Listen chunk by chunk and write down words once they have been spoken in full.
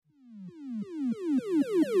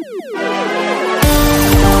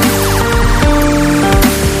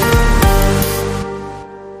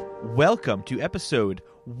Welcome to episode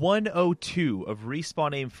 102 of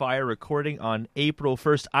Respawn Aim Fire, recording on April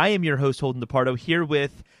 1st. I am your host, Holden DePardo, here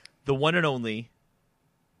with the one and only...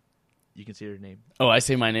 You can say your name. Oh, I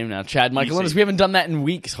say my name now. Chad Michael Ennis. We haven't done that in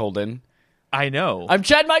weeks, Holden. I know. I'm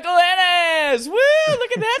Chad Michael Ennis! Woo!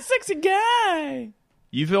 Look at that sexy guy!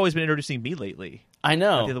 You've always been introducing me lately. I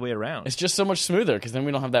know. Not the other way around. It's just so much smoother, because then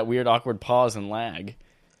we don't have that weird, awkward pause and lag.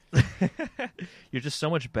 You're just so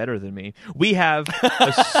much better than me. We have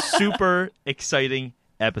a super exciting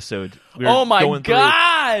episode. Oh my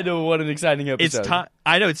God! What an exciting episode. It's time.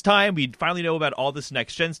 I know, it's time. We finally know about all this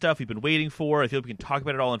next-gen stuff we've been waiting for. I feel like we can talk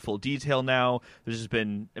about it all in full detail now. There's just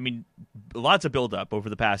been, lots of build-up over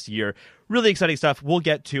the past year. Really exciting stuff. We'll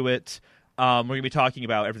get to it. We're going to be talking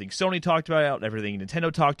about everything Sony talked about, everything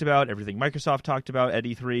Nintendo talked about, everything Microsoft talked about at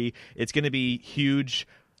E3. It's going to be huge.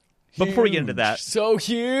 But before we get into that... So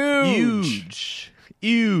huge!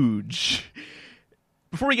 Huge!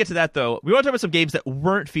 Before we get to that, though, we want to talk about some games that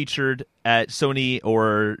weren't featured at Sony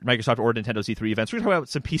or Microsoft or Nintendo's E3 events. We're going to talk about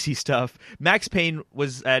some PC stuff. Max Payne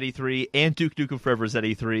was at E3, and Duke Nukem Forever is at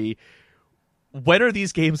E3. When are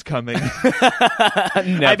these games coming?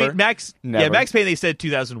 Never. Max Payne, they said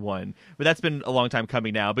 2001, but that's been a long time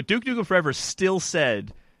coming now. But Duke Nukem Forever still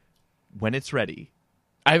said when it's ready.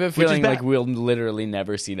 I have a feeling like we'll literally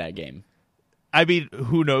never see that game.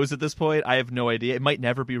 Who knows at this point? I have no idea. It might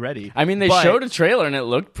never be ready. They showed a trailer and it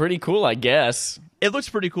looked pretty cool, I guess. It looks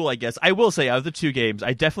pretty cool, I guess. I will say, out of the two games,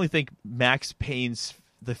 I definitely think Max Payne's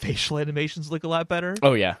the facial animations look a lot better.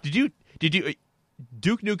 Oh, yeah. Did you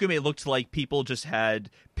Duke Nukem, it looked like people just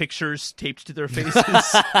had pictures taped to their faces.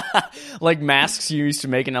 Like masks you used to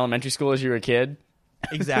make in elementary school as you were a kid?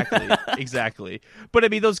 Exactly.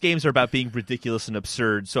 But those games are about being ridiculous and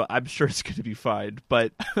absurd, so I'm sure it's going to be fine.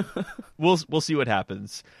 But we'll see what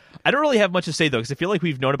happens. I don't really have much to say though, because I feel like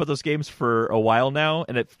we've known about those games for a while now,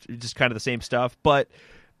 and it's just kind of the same stuff. But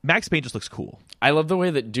Max Payne just looks cool. I love the way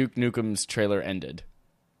that Duke Nukem's trailer ended.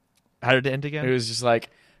 How did it end again? It was just like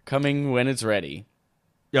coming when it's ready.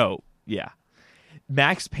 Oh yeah,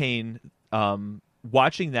 Max Payne.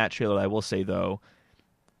 Watching that trailer, I will say though.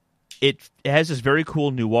 It has this very cool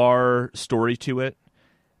noir story to it,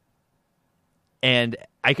 and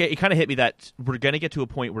it kind of hit me that we're going to get to a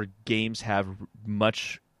point where games have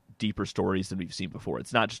much deeper stories than we've seen before.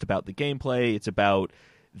 It's not just about the gameplay; it's about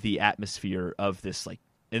the atmosphere of this, like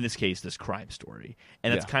in this case, this crime story,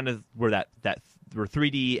 and that's kind of where that where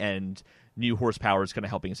 3D and new horsepower is kind of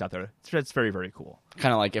helping us out there. It's very, very cool.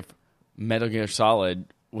 Kind of like if Metal Gear Solid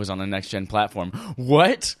was on a next-gen platform.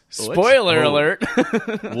 What? Spoiler alert.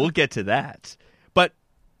 We'll get to that. But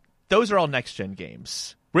those are all next-gen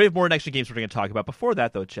games. We have more next-gen games we're going to talk about. Before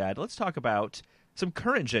that, though, Chad, let's talk about some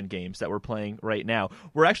current-gen games that we're playing right now.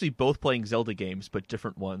 We're actually both playing Zelda games, but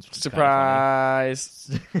different ones.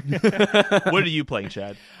 Surprise! What are you playing,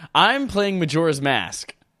 Chad? I'm playing Majora's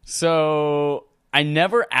Mask. So I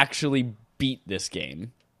never actually beat this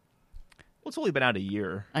game. Well, it's only been out a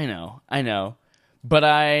year. I know. But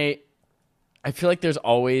I feel like I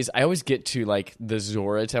always get to like the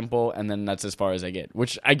Zora Temple, and then that's as far as I get,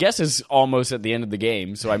 which I guess is almost at the end of the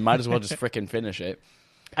game, so I might as well just frickin' finish it.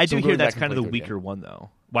 I do hear that's kind of the weaker one,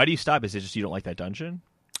 though. Why do you stop? Is it just you don't like that dungeon?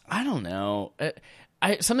 I don't know.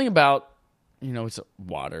 Something about, it's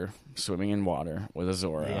water, swimming in water with a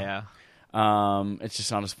Zora. Yeah. It's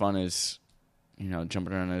just not as fun as,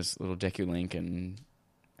 jumping around as little Deku Link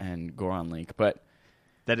and Goron Link, but...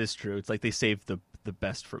 That is true. It's like they saved the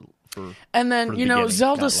best for and then, for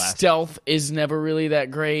Zelda's stealth is never really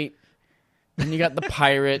that great. And you got the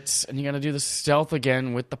pirates, and you got to do the stealth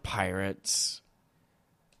again with the pirates.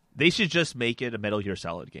 They should just make it a Metal Gear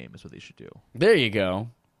Solid game is what they should do. There you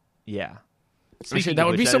go. Yeah. Actually, that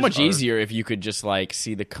would be so much easier if you could just, like,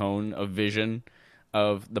 see the cone of vision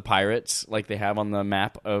of the pirates like they have on the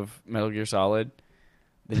map of Metal Gear Solid.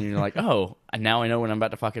 Then you're like, oh, now I know when I'm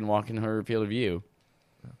about to fucking walk in her field of view.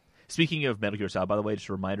 Speaking of Metal Gear Solid, by the way, just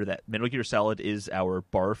a reminder that Metal Gear Solid is our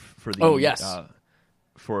barf for the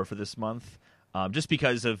for this month, just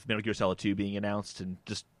because of Metal Gear Solid 2 being announced and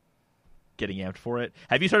just getting amped for it.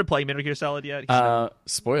 Have you started playing Metal Gear Solid yet?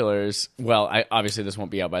 Spoilers. Well, obviously this won't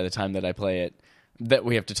be out by the time that I play it. That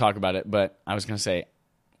we have to talk about it, but I was going to say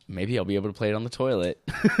maybe I'll be able to play it on the toilet.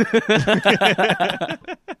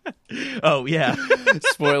 Oh yeah.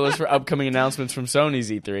 Spoilers for upcoming announcements from Sony's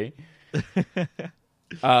E3.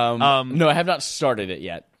 No, I have not started it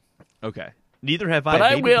yet. Okay. Neither have I. But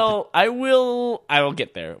I will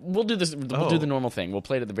get there. We'll do this. We'll do the normal thing. We'll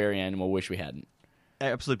play it at the very end, and we'll wish we hadn't.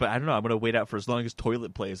 Absolutely, but I don't know. I'm going to wait out for as long as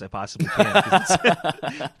toilet play as I possibly can.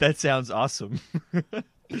 That sounds awesome. What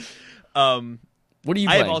are you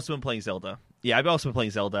playing? I've also been playing Zelda. Yeah, I've also been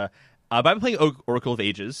playing Zelda. But I've been playing Oracle of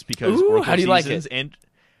Ages because Ooh, how do you like it? And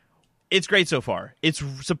it's great so far. It's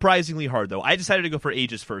surprisingly hard, though. I decided to go for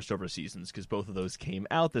Ages first over Seasons because both of those came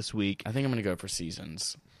out this week. I think I'm going to go for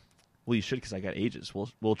Seasons. Well, you should because I got Ages.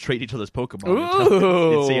 We'll trade each other's Pokemon.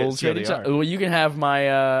 Ooh, well, you can have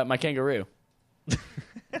my kangaroo.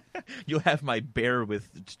 You'll have my bear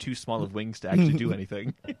with too small of wings to actually do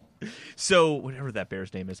anything. So, whatever that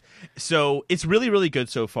bear's name is. So, it's really, really good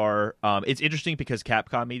so far. It's interesting because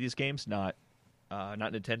Capcom made these games, not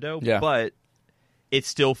Nintendo. Yeah. But it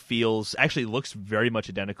still actually looks very much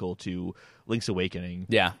identical to Link's Awakening.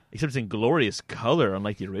 Yeah. Except it's in glorious color,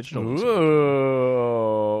 unlike the original.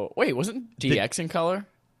 Ooh. Wait, wasn't DX in color?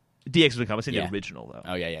 DX was in color. It's in the original, though.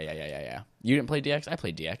 Oh, yeah. You didn't play DX? I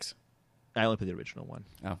played DX. I only played the original one.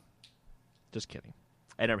 Oh. Just kidding.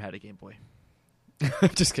 I never had a Game Boy.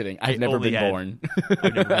 Just kidding. I've never been born.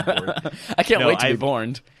 I've never been born. I can't wait to be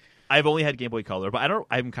born. I've only had Game Boy Color, but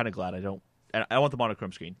I'm kind of glad I don't. I want the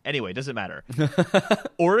monochrome screen. Anyway, it doesn't matter.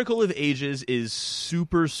 Oracle of Ages is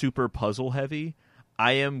super, super puzzle heavy.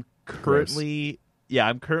 I am currently,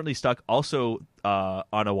 I'm currently stuck also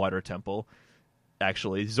on a water temple.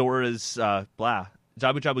 Actually, Zora's Jabu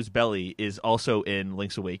Jabu's belly is also in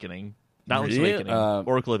Link's Awakening. Not Link's Awakening.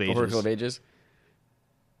 Oracle of Ages. Oracle of Ages.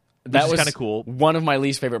 That was kind of cool. One of my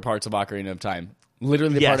least favorite parts of Ocarina of Time.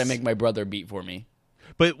 Literally the part I make my brother beat for me.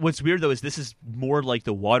 But what's weird, though, is this is more like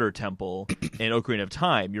the water temple in Ocarina of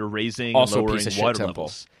Time. You're raising also and lowering piece of water shit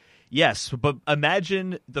levels. Yes, but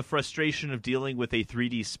imagine the frustration of dealing with a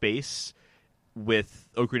 3D space with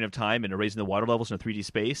Ocarina of Time and raising the water levels in a 3D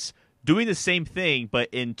space. Doing the same thing, but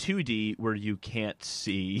in 2D where you can't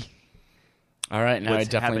see. All right, now I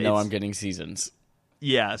definitely know I'm getting Seasons.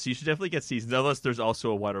 Yeah, so you should definitely get Seasons, unless there's also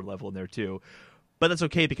a water level in there, too. But that's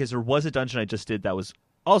okay, because there was a dungeon I just did that was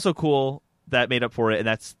also cool that made up for it, and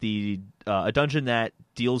that's a dungeon that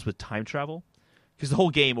deals with time travel. Because the whole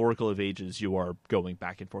game, Oracle of Ages, you are going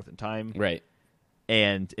back and forth in time. Right.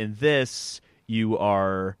 And in this, you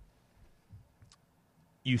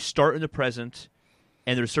start in the present,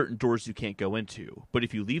 and there's certain doors you can't go into. But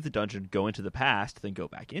if you leave the dungeon, go into the past, then go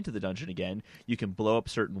back into the dungeon again, you can blow up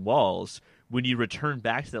certain walls. When you return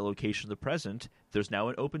back to that location in the present, there's now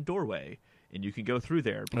an open doorway, and you can go through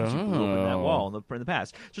there because you blew open that wall in the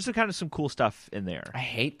past. Just kind of some cool stuff in there. I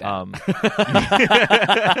hate that.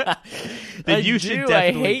 Then you should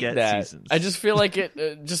definitely get that. Seasons. I just feel like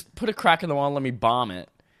it. Just put a crack in the wall and let me bomb it.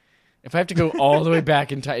 If I have to go all the way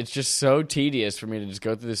back in time, it's just so tedious for me to just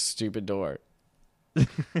go through this stupid door.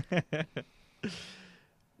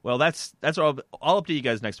 Well, that's all. I'll update you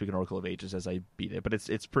guys next week on Oracle of Ages as I beat it, but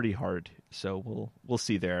it's pretty hard, so we'll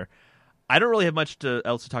see there. I don't really have much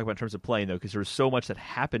else to talk about in terms of playing though, because there's so much that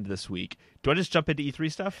happened this week. Do I just jump into E3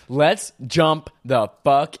 stuff? Let's jump the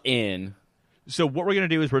fuck in. So what we're gonna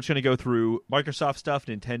do is we're just gonna go through Microsoft stuff,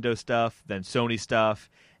 Nintendo stuff, then Sony stuff,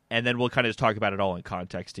 and then we'll kind of just talk about it all in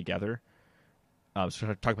context together. So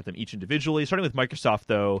we're talk about them each individually. Starting with Microsoft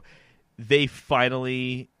though. They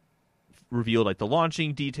finally revealed the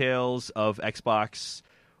launching details of Xbox,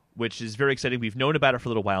 which is very exciting. We've known about it for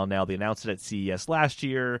a little while now. They announced it at CES last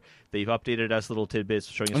year. They've updated us little tidbits,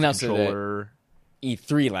 showing us the controller.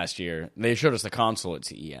 E3 last year. They showed us the console at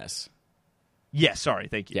CES. Yes, sorry,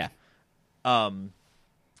 thank you. Yeah.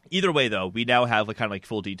 Either way, though, we now have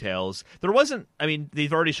full details. There wasn't. I mean,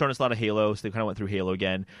 they've already shown us a lot of Halo, so they kind of went through Halo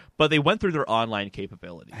again. But they went through their online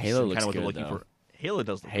capabilities. Halo looks good, though. Halo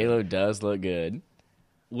does look Halo good. does look good.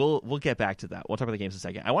 We'll get back to that. We'll talk about the games in a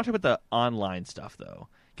second. I want to talk about the online stuff, though,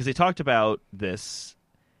 because they talked about this,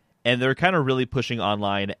 and they're kind of really pushing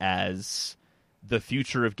online as the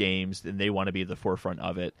future of games, and they want to be at the forefront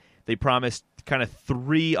of it. They promised kind of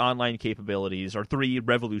 3 online capabilities, or 3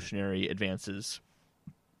 revolutionary advances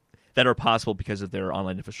that are possible because of their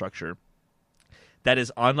online infrastructure. That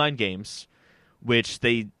is online games, which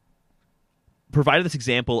they provided this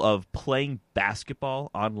example of playing basketball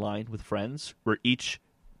online with friends, where each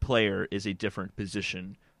player is a different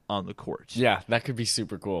position on the court. Yeah, that could be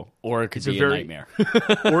super cool. Or it could be a nightmare.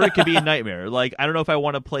 Or it could be a nightmare. I don't know if I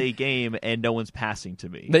want to play a game and no one's passing to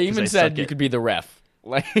me. They even said you could be the ref.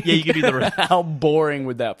 Yeah, you could be the ref. How boring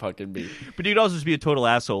would that fucking be? But you could also just be a total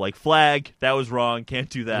asshole. Flag, that was wrong, can't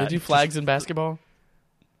do that. Do they do flags in basketball?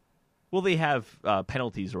 Well, they have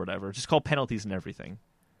penalties or whatever. Just call penalties and everything.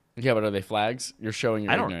 Yeah, but are they flags? You're showing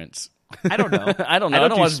your ignorance. I don't know. I don't know. I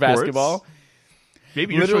don't watch basketball.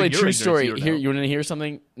 Maybe you're literally true story. Here, you want to hear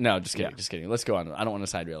something? No, just kidding. Yeah. Just kidding. Let's go on. I don't want to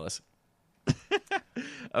side rail us.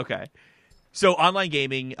 Okay. So online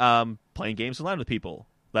gaming, playing games online with people.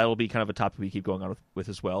 That'll be kind of a topic we keep going on with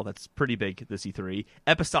as well. That's pretty big this E3.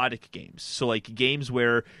 Episodic games. So like games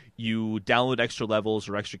where you download extra levels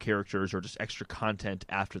or extra characters or just extra content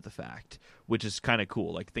after the fact, which is kind of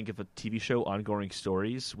cool. Like think of a TV show ongoing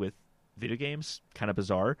stories with video games. Kind of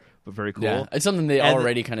bizarre, but very cool. Yeah, it's something they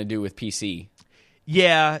already kind of do with PC.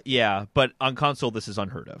 Yeah, but on console this is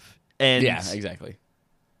unheard of. And yeah, exactly.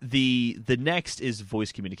 The next is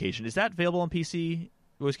voice communication. Is that available on PC?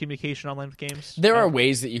 Voice communication online with games? There are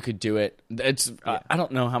ways that you could do it. I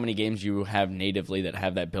don't know how many games you have natively that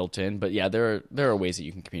have that built in, but yeah, there are ways that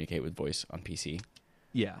you can communicate with voice on PC.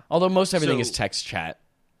 Yeah. Although most everything is text chat.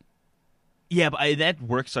 Yeah, but that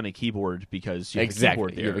works on a keyboard because you have a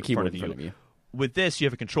keyboard there. You have a keyboard in front of you. With this, you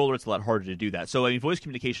have a controller. It's a lot harder to do that. So, I mean, voice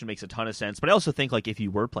communication makes a ton of sense. But I also think, like, if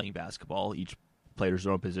you were playing basketball, each player's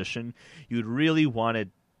own position, you would really want to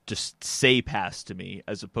just say pass to me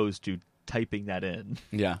as opposed to typing that in.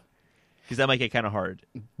 Yeah. Because that might get kind of hard.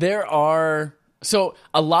 So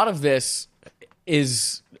a lot of this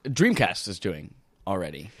is Dreamcast is doing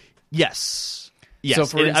already. Yes. So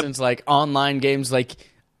for instance, like online games, like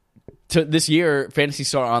this year, Phantasy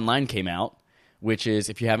Star Online came out, which is,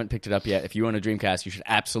 if you haven't picked it up yet, if you own a Dreamcast, you should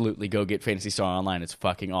absolutely go get Phantasy Star Online. It's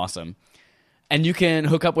fucking awesome. And you can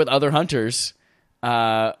hook up with other hunters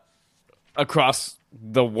across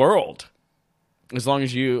the world. As long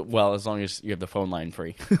as you have the phone line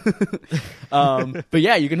free. But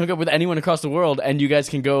yeah, you can hook up with anyone across the world, and you guys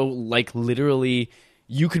can go, like, literally,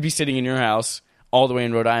 you could be sitting in your house all the way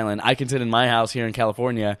in Rhode Island. I can sit in my house here in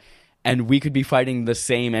California, and we could be fighting the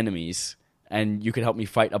same enemies, and you could help me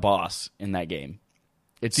fight a boss in that game.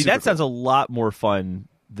 That sounds a lot more fun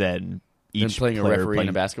than each playing a referee in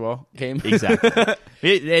a basketball game. Exactly.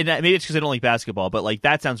 Maybe it's because I don't like basketball, but like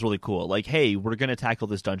that sounds really cool. Like, hey, we're going to tackle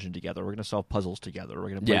this dungeon together. We're going to solve puzzles together. We're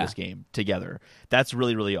going to play this game together. That's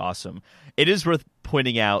really, really awesome. It is worth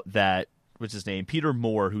pointing out that, what's his name? Peter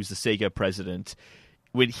Moore, who's the Sega president,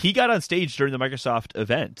 when he got on stage during the Microsoft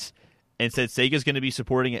event and said Sega's going to be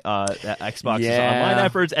supporting Xbox's online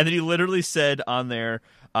efforts, and then he literally said on there,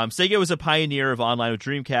 Sega was a pioneer of online with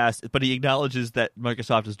Dreamcast, but he acknowledges that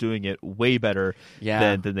Microsoft is doing it way better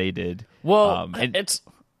than they did. Well,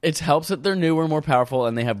 it helps that they're newer, more powerful,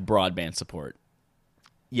 and they have broadband support.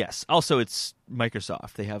 Yes. Also, it's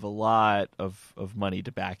Microsoft. They have a lot of money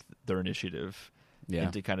to back their initiative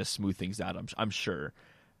and to kind of smooth things out, I'm sure.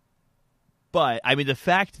 But, I mean, the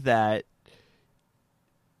fact that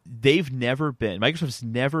Microsoft's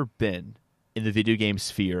never been in the video game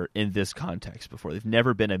sphere in this context before. They've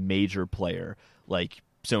never been a major player like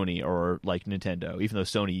Sony or like Nintendo, even though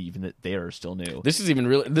Sony, even they are still new. This is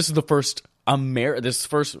the first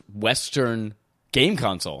first Western game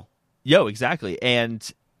console. Yo, exactly.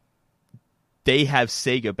 And they have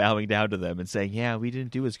Sega bowing down to them and saying, yeah, we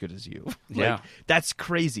didn't do as good as you. Yeah. That's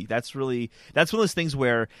crazy. That's one of those things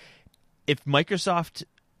where if Microsoft,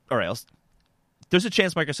 or else, there's a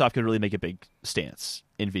chance Microsoft could really make a big stance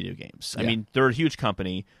in video games. I mean, they're a huge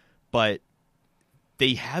company, but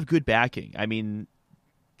they have good backing. I mean,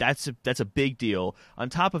 that's a big deal. On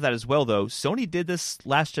top of that as well, though, Sony did this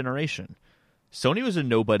last generation. Sony was a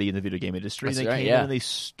nobody in the video game industry. That's they right, came in and they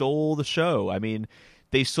stole the show. I mean,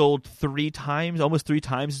 they sold almost three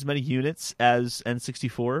times as many units as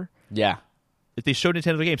N64. Yeah. If they showed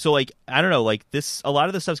Nintendo the game. So, like, I don't know, like, a lot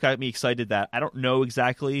of this stuff's got me excited that I don't know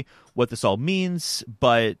exactly what this all means,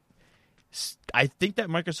 but I think that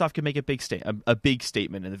Microsoft can make a big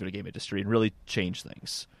statement in the video game industry and really change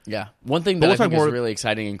things. Yeah. One thing that I think is really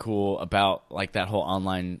exciting and cool about, like, that whole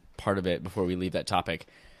online part of it before we leave that topic.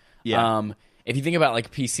 Yeah. If you think about,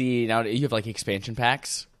 like, PC, now you have, like, expansion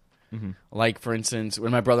packs. Mm-hmm. Like, for instance,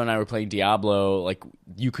 when my brother and I were playing Diablo, like,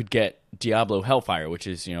 you could get Diablo Hellfire, which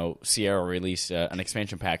is, Sierra released an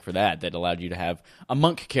expansion pack for that allowed you to have a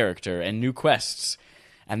monk character and new quests.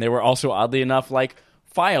 And there were also, oddly enough, like,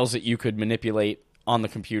 files that you could manipulate on the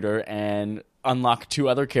computer and unlock 2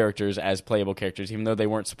 other characters as playable characters, even though they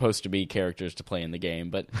weren't supposed to be characters to play in the game.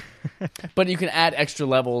 But you can add extra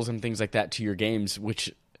levels and things like that to your games,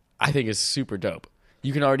 which I think is super dope.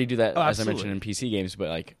 You can already do that, as I mentioned, in PC games, but,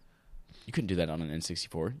 like, you couldn't do that on an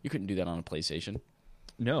N64. You couldn't do that on a PlayStation.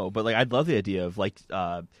 No, but like I'd love the idea of like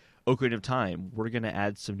Ocarina of Time. We're gonna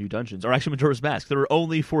add some new dungeons, or actually Majora's Mask. There are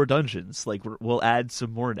only 4 dungeons. Like we'll add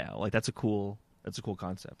some more now. Like that's a cool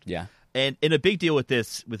concept. Yeah. And a big deal with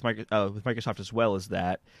this with Microsoft as well is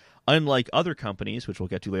that unlike other companies, which we'll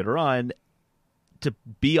get to later on, to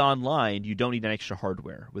be online you don't need an extra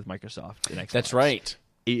hardware with Microsoft and Xbox. That's right.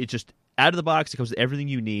 It just out of the box. It comes with everything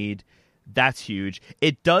you need. That's huge.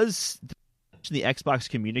 It does the Xbox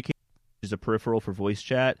Communicate, which is a peripheral for voice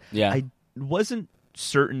chat. Yeah. I wasn't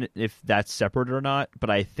certain if that's separate or not, but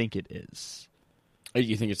I think it is.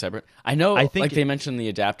 You think it's separate? I know. I think they mentioned the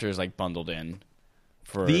adapter is like bundled in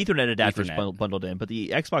for the Ethernet adapter is bundled in, but the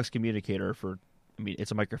Xbox communicator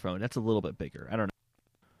it's a microphone. That's a little bit bigger. I don't know,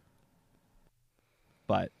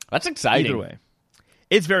 but that's exciting. Either way,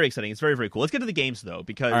 it's very exciting. It's very, very cool. Let's get to the games though,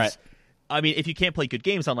 because if you can't play good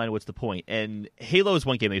games online, what's the point? And Halo is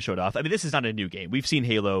one game they showed off. This is not a new game. We've seen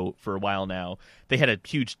Halo for a while now. They had a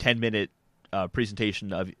huge 10-minute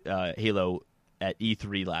presentation of Halo at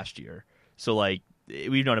E3 last year. So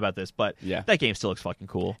we've known about this, but that game still looks fucking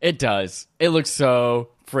cool. It does. It looks so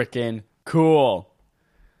freaking cool.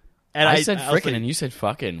 And I said freaking, and you said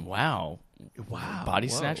fucking. Wow. Body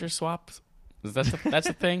snatcher swap. That's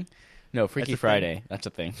a thing? No, Freaky Friday. That's a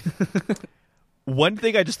thing. One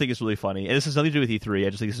thing I just think is really funny, and this has nothing to do with E3, I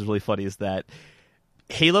just think this is really funny, is that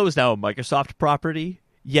Halo is now a Microsoft property,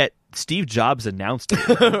 yet Steve Jobs announced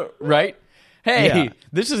it. Right? Hey,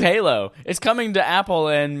 this is Halo. It's coming to Apple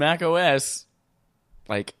and Mac OS,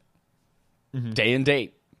 day and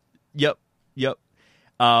date. Yep.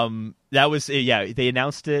 That was, they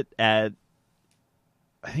announced it at,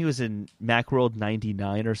 I think it was in Macworld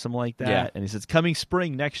 99 or something like that. Yeah. And he said, it's coming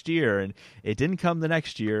spring next year. And it didn't come the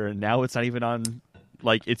next year. And now it's not even on,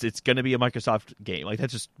 it's going to be a Microsoft game.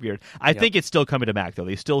 That's just weird. I think it's still coming to Mac, though.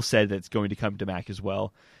 They still said that it's going to come to Mac as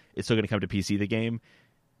well. It's still going to come to PC, the game.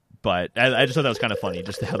 But I just thought that was kind of funny,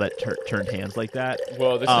 just how that turned hands like that.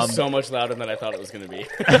 Whoa, this is so much louder than I thought it was going to be.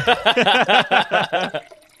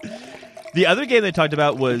 The other game they talked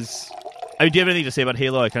about was, do you have anything to say about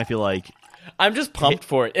Halo? I kind of feel like... I'm just pumped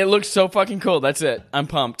for it. It looks so fucking cool. That's it. I'm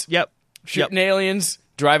pumped. Yep. Shooting aliens,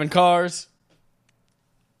 driving cars.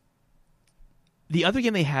 The other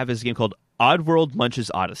game they have is a game called Oddworld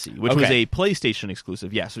Munch's Odyssey, which was a PlayStation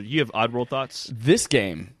exclusive. Yeah, so you have Oddworld thoughts? This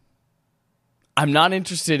game, I'm not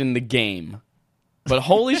interested in the game, but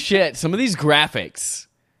holy shit, some of these graphics,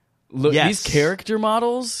 these character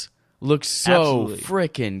models look so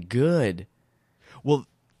freaking good. Well,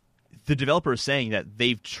 the developer is saying that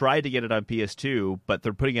they've tried to get it on PS2, but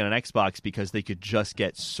they're putting it on Xbox because they could just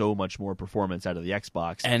get so much more performance out of the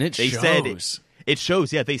Xbox. And it shows. It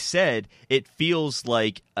shows, yeah. They said it feels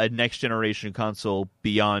like a next-generation console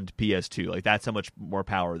beyond PS2. That's how much more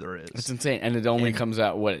power there is. It's insane. And it only comes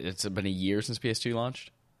out, it's been a year since PS2 launched?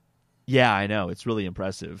 Yeah, I know. It's really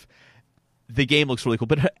impressive. The game looks really cool,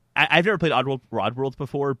 but I've never played Oddworld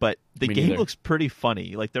before, but the game looks pretty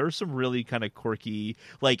funny. There are some really kind of quirky,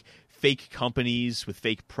 fake companies with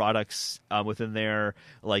fake products within there.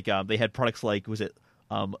 They had products was it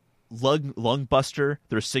Lung Buster?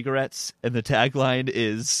 They're cigarettes, and the tagline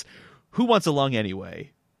is "Who wants a lung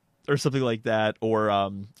anyway?" or something like that. Or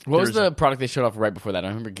what was the product they showed off right before that? I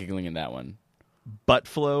remember giggling in that one. Butt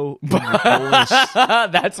Flow.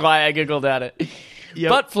 That's why I giggled at it. Yep.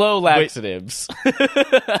 Butt flow laxatives.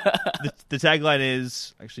 The tagline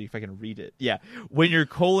is, actually, if I can read it. Yeah. When your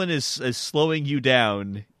colon is slowing you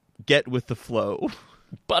down, get with the flow.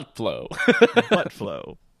 Butt flow. Butt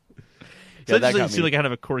flow. So that just seemed like kind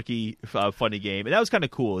of a quirky, funny game. And that was kind of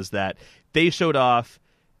cool, is that they showed off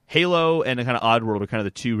Halo and kind of Oddworld are kind of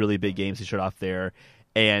the two really big games they showed off there.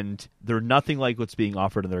 And they're nothing like what's being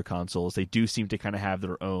offered in their consoles. They do seem to kind of have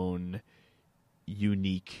their own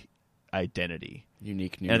unique identity.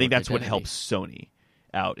 And I think that's what helps Sony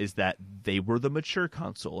out, is that they were the mature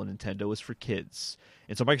console and Nintendo was for kids.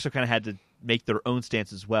 And so Microsoft kind of had to make their own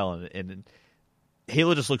stance as well. And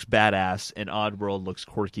Halo just looks badass, and Oddworld looks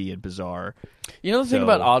quirky and bizarre. You know the thing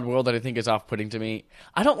about Oddworld that I think is off-putting to me?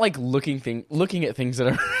 I don't like looking at things that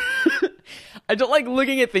are... I don't like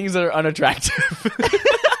looking at things that are unattractive.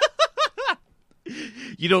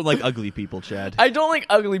 You don't like ugly people, Chad. I don't like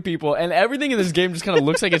ugly people, and everything in this game just kind of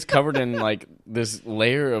looks like it's covered in this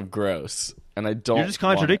layer of gross, and I don't. You're just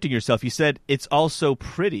contradicting yourself. You said it's also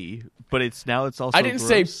pretty, but it's also. I didn't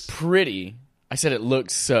say pretty. I said it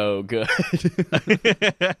looks so good.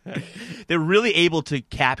 They're really able to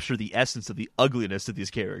capture the essence of the ugliness of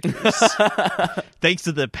these characters, thanks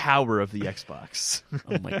to the power of the Xbox.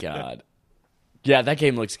 Oh my god! Yeah, that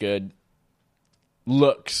game looks good.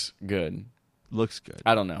 Looks good. Looks good.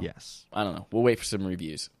 I don't know. Yes. I don't know. We'll wait for some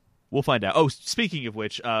reviews. We'll find out. Oh, speaking of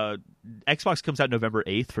which, Xbox comes out November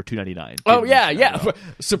 8th for $299. Oh, yeah.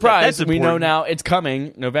 Surprise. We know now it's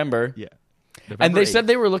coming November. Yeah. November and they 8th. Said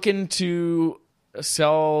they were looking to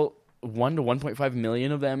sell 1 to 1.5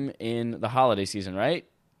 million of them in the holiday season, right?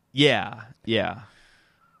 Yeah.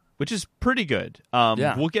 Which is pretty good.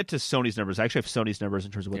 We'll get to Sony's numbers. I actually have Sony's numbers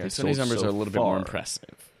in terms of what they sold. Sony's numbers so are a little bit more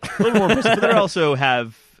impressive. A little more impressive, but they also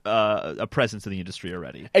have a presence in the industry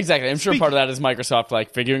already. Exactly. I'm sure part of that is Microsoft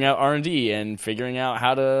like figuring out R&D and figuring out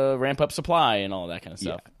how to ramp up supply and all that kind of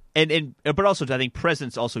stuff. Yeah. But also, I think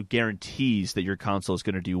presence also guarantees that your console is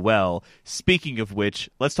going to do well. Speaking of which,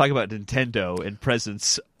 let's talk about Nintendo and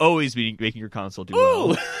presence always making your console do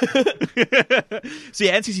well. So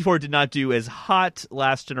yeah, N64 did not do as hot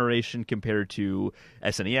last generation compared to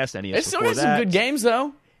SNES, NES. It still has some good games though.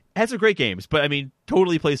 It had some great games, but I mean,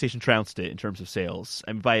 totally PlayStation trounced it in terms of sales,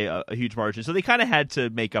 I mean, by a huge margin. So they kind of had to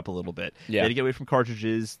make up a little bit. Yeah. They had to get away from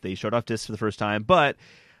cartridges. They showed off discs for the first time, but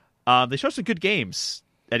they showed some good games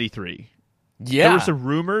at E3. Yeah. There were some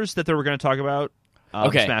rumors that they were going to talk about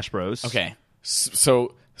Smash Bros. Okay.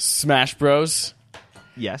 So, Smash Bros.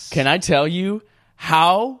 Yes. Can I tell you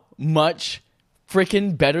how much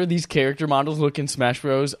freaking better these character models look in Smash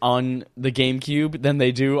Bros. On the GameCube than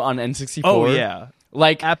they do on N64? Oh, yeah.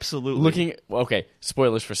 Like, absolutely. Okay,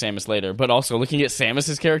 spoilers for Samus later, but also looking at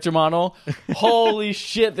Samus's character model, holy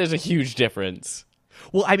shit, there's a huge difference.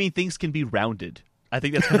 Well, I mean, things can be rounded. I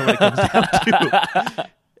think that's kind of what it comes down to.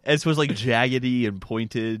 As was like jaggedy and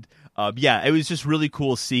pointed. Yeah, it was just really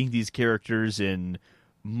cool seeing these characters in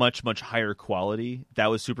much, much higher quality. That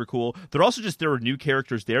was super cool. There were new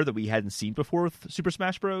characters there that we hadn't seen before with Super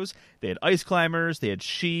Smash Bros. They had Ice Climbers, they had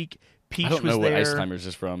Sheik, Peach was there. I don't know what Ice Climbers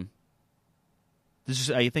is from. This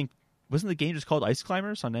is, I think, wasn't the game just called Ice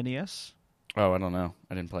Climbers on NES? Oh, I don't know.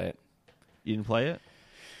 I didn't play it. You didn't play it?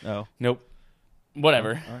 No. Nope.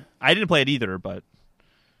 Whatever. Oh, right. I didn't play it either, but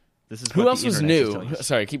this is who else was new?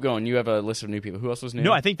 Sorry, keep going. You have a list of new people. Who else was new?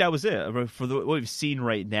 No, I think that was it for what we've seen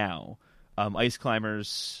right now. Ice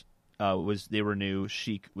Climbers they were new.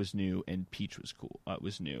 Sheik was new, and Peach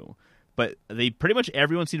was new. But pretty much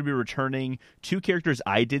everyone seemed to be returning. Two characters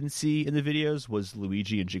I didn't see in the videos was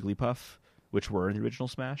Luigi and Jigglypuff, which were in the original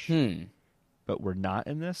Smash, but were not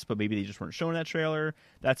in this. But maybe they just weren't showing that trailer.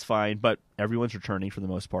 That's fine. But everyone's returning for the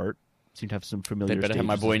most part. Seem to have some familiar. They better have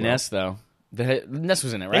my boy Ness though. Ness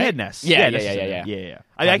was in it, right? They had Ness. Yeah.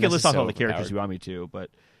 I can list off all the characters you want me to, but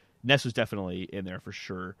Ness was definitely in there for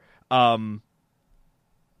sure. But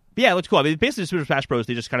yeah, it looks cool. I mean, basically, Super Smash Bros.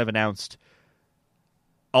 They just kind of announced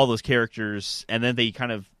all those characters, and then they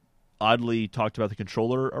kind of oddly talked about the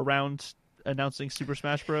controller around announcing Super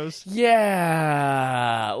Smash Bros.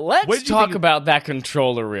 Yeah, let's talk about that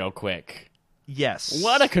controller real quick. Yes.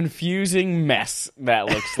 What a confusing mess that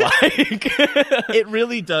looks like. It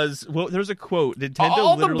really does. Well, there's a quote. Nintendo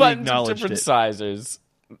all literally the buttons acknowledged are different it. Sizes.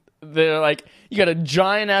 They're like, you got a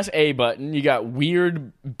giant-ass A button. You got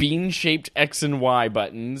weird bean-shaped X and Y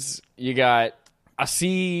buttons. You got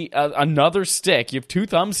another stick. You have two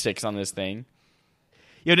thumbsticks on this thing.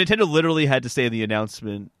 Nintendo literally had to say in the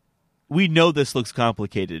announcement, "We know this looks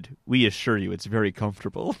complicated. We assure you it's very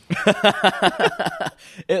comfortable."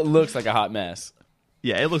 It looks like a hot mess.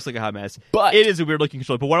 Yeah, it looks like a hot mess. But it is a weird-looking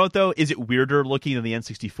controller. But what about, though, is it weirder looking than the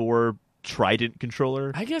N64 Trident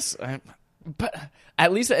controller? I guess... But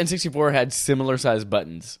at least the N64 had similar-sized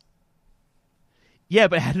buttons. Yeah,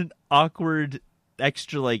 but it had an awkward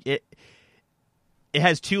extra, like... It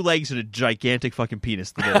has two legs and a gigantic fucking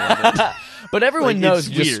penis in the middle of it. But everyone knows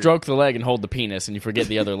you just weird. stroke the leg and hold the penis and you forget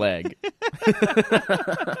the other leg.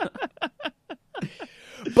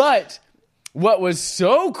 But what was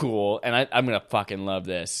so cool, and I'm going to fucking love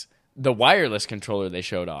this, the wireless controller they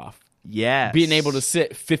showed off. Yes. Being able to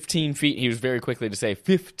sit 15 feet, he was very quickly to say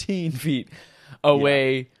 15 feet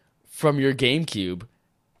away from your GameCube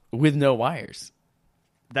with no wires.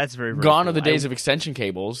 That's very, very Gone cool. are the days of extension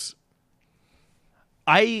cables.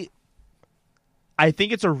 I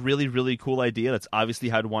think it's a really, really cool idea. That's obviously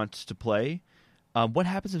how I'd want to play. What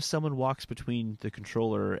happens if someone walks between the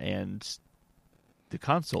controller and the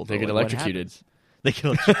console? They get electrocuted. They get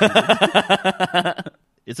electrocuted.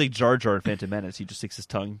 It's like Jar Jar in Phantom Menace. He just sticks his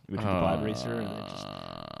tongue between the pod racer. And it just...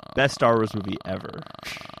 Best Star Wars movie ever.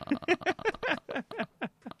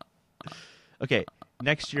 Okay,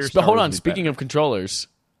 next year. Hold on. Speaking of controllers,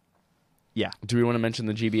 yeah, do we want to mention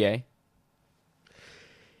the GBA?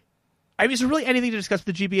 I mean, is there really anything to discuss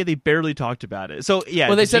with the GBA? They barely talked about it. So yeah,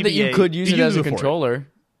 well, they said GBA, that you could use it as a controller.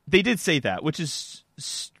 They did say that, which is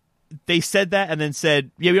they said that and then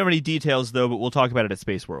said, yeah, we don't have any details though, but we'll talk about it at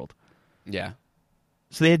Space World. Yeah.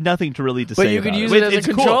 So they had nothing to really say about it. But you could use it as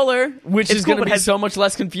a controller, which is going to be so so much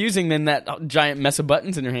less confusing than that giant mess of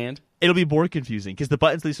buttons in your hand. It'll be more confusing because the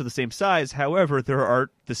buttons at least are the same size. However, there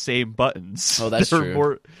aren't the same buttons. Oh, that's true.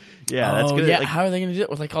 That's good. Yeah, like, how are they going to do it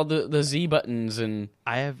with like all the Z buttons and?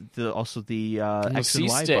 I have also the X and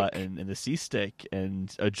Y button and the C stick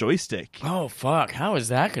and a joystick. Oh fuck! How is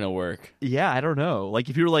that going to work? Yeah, I don't know. Like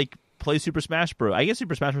if you were like play Super Smash Bros. I guess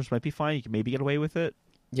Super Smash Bros. Might be fine. You can maybe get away with it.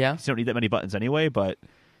 Yeah, you don't need that many buttons anyway. But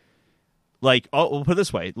Like, we'll put it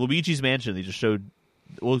this way: Luigi's Mansion. They just showed.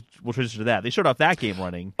 We'll transition to that. They showed off that game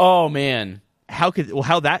running. Oh man, how is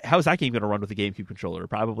that game going to run with a GameCube controller?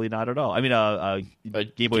 Probably not at all. I mean, a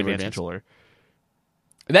Game Boy Advance controller.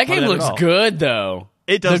 That game looks good though.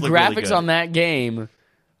 It does. The look graphics really good. on that game.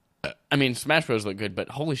 I mean, Smash Bros. Look good, but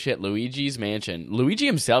holy shit, Luigi's Mansion. Luigi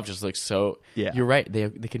himself just looks so. Yeah, you're right. They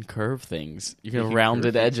can curve things. You can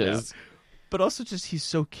rounded edges. Yeah. But also, just he's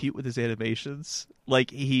so cute with his animations.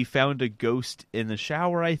 Like, he found a ghost in the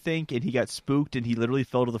shower, I think, and he got spooked, and he literally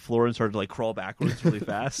fell to the floor and started to, like, crawl backwards really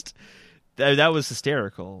fast. That was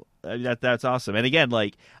hysterical. That's awesome. And again,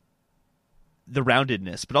 like, the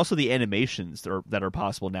roundedness, but also the animations that are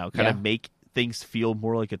possible now kind of make things feel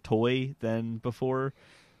more like a toy than before.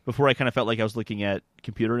 Before, I kind of felt like I was looking at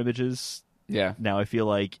computer images. Yeah. Now I feel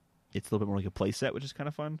like it's a little bit more like a playset, which is kind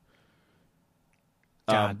of fun.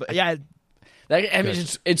 God, but yeah... I mean,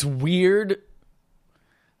 it's weird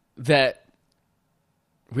that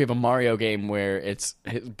we have a Mario game where it's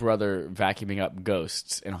his brother vacuuming up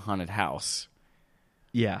ghosts in a haunted house.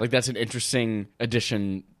 Yeah. Like, that's an interesting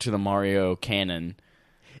addition to the Mario canon.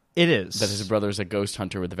 It is. That his brother is a ghost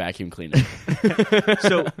hunter with a vacuum cleaner.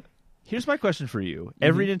 So, here's my question for you.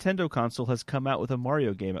 Every Nintendo console has come out with a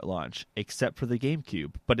Mario game at launch, except for the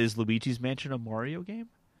GameCube. But is Luigi's Mansion a Mario game?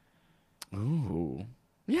 Ooh.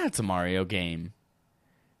 Yeah, it's a Mario game.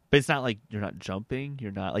 But it's not like you're not jumping.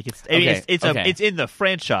 You're not like it's. It's in the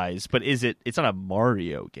franchise, but it's not a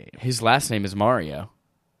Mario game. His last name is Mario.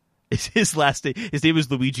 Is his last name? His name is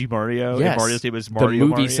Luigi Mario. Yes. And Mario's name is Mario. The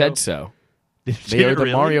movie Mario? Said so. They are the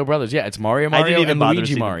Mario brothers. Yeah, it's Mario and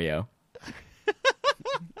Luigi Mario.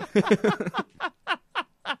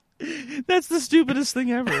 That's the stupidest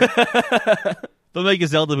thing ever. They'll make a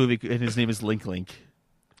Zelda movie, and his name is Link. Link.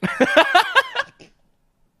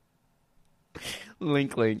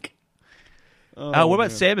 What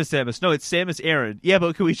about Samus? No, it's Samus Aran. Yeah,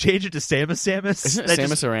 but can we change it to Samus? Isn't it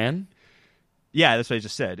Samus Aran? Yeah, that's what I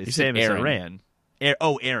just said. It's Samus Aran.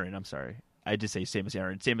 Aran. I'm sorry. I did say Samus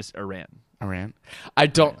Aran. Samus Aran. Aran. I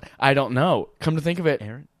don't know. Come to think of it,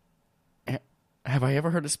 Aran. Have I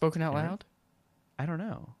ever heard it spoken out loud? I don't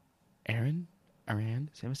know. Aran.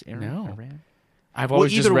 Samus Aran. No. Aran. I've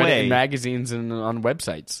always just read it in magazines and on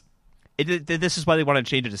websites. This is why they want to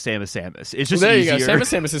change it to Samus. It's just there easier. You go.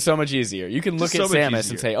 Samus is so much easier. You can look at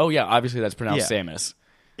Samus and say, "Oh yeah, obviously that's pronounced Samus."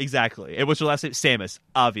 Exactly. And what's your last name? Samus.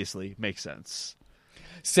 Obviously makes sense.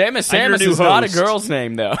 Samus is not a girl's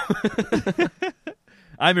name though.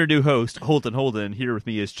 I'm your new host, Holden. Here with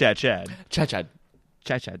me is Chad.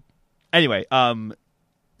 Anyway,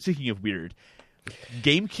 speaking of weird,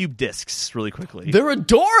 GameCube discs, really quickly. They're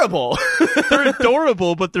adorable. They're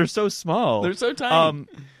adorable, but they're so small. They're so tiny.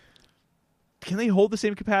 Can they hold the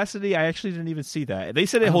same capacity? I actually didn't even see that. They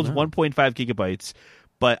said it holds 1.5 gigabytes,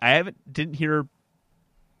 but I didn't hear.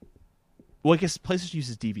 Well, I guess PlayStation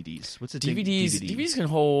uses DVDs. What's a DVD? DVDs can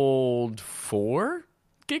hold 4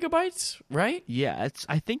 gigabytes, right? Yeah,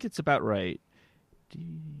 I think it's about right.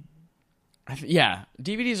 Yeah,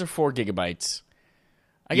 DVDs are 4 gigabytes.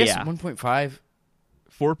 I guess 1.5.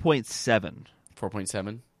 4.7.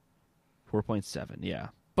 4.7. 4.7. Yeah.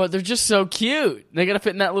 But they're just so cute. They gotta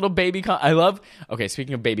fit in that little baby Okay,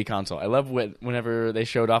 speaking of baby console, I love whenever they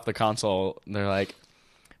showed off the console, they're like,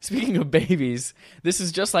 speaking of babies, this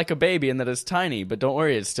is just like a baby in that it's tiny, but don't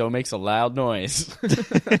worry, it still makes a loud noise.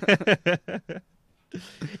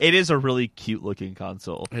 It is a really cute looking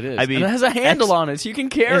console. It is. I mean, and it has a handle on it, so you can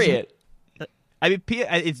carry it. I mean,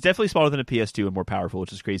 it's definitely smaller than a PS2 and more powerful,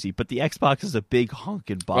 which is crazy. But the Xbox is a big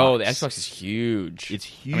honking box. Oh, the Xbox is huge. It's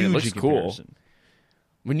huge. I mean, it looks cool.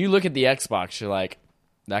 When you look at the Xbox, you're like,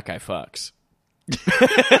 that guy fucks.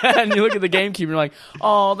 And you look at the GameCube, and you're like,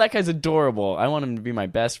 oh, that guy's adorable. I want him to be my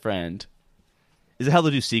best friend. Is it how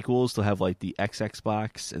they do sequels? They'll have like the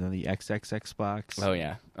Xbox and then the XXXbox. Oh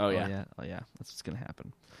yeah. That's what's gonna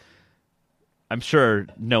happen. I'm sure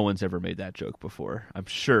no one's ever made that joke before. I'm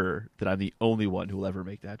sure that I'm the only one who will ever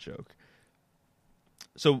make that joke.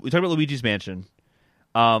 So we talked about Luigi's Mansion.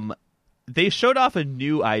 They showed off a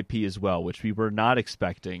new IP as well, which we were not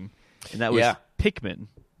expecting, and that was Pikmin.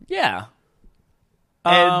 Yeah.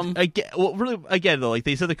 And again, though, like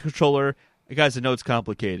they said, the controller, guys, I know it's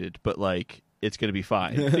complicated, but like it's going to be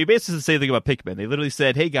fine. They basically said the same thing about Pikmin. They literally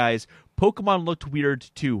said, "Hey guys, Pokemon looked weird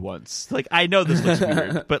too once." Like, I know this looks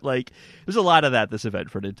weird, but like there's a lot of that this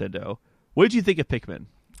event for Nintendo. What did you think of Pikmin?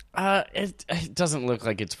 It doesn't look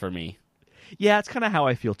like it's for me. Yeah, it's kind of how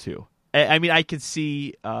I feel too. I mean, I could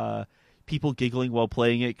see people giggling while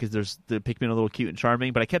playing it because there's the Pikmin a little cute and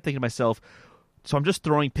charming, but I kept thinking to myself, so I'm just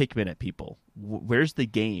throwing Pikmin at people. Where's the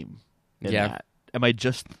game in that? Am I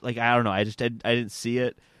just like, I don't know. I didn't see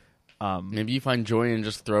it. Maybe you find joy in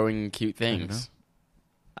just throwing cute things.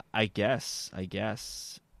 I guess.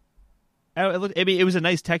 It was a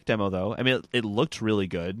nice tech demo, though. I mean, it looked really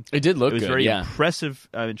good. It did look good. It was very impressive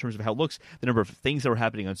in terms of how it looks. The number of things that were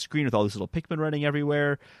happening on screen with all these little Pikmin running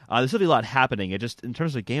everywhere. There's really a lot happening. It just, in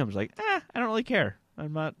terms of the game, I was like, I don't really care.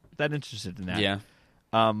 I'm not that interested in that. Yeah.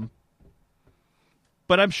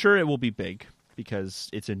 But I'm sure it will be big because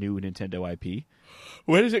it's a new Nintendo IP.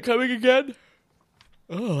 When is it coming again?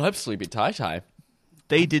 Oh, I'm sleepy tie.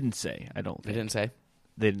 They didn't say. I don't think. They didn't say?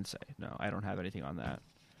 They didn't say. No, I don't have anything on that.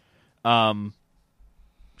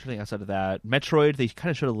 Something outside of that. Metroid, they kind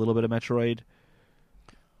of showed a little bit of Metroid,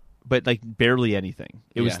 but like barely anything.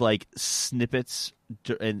 It was like snippets,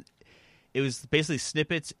 and it was basically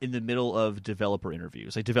snippets in the middle of developer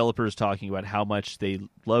interviews. Like developers talking about how much they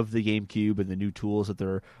love the GameCube and the new tools that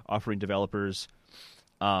they're offering developers.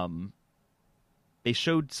 They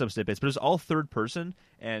showed some snippets, but it was all third person,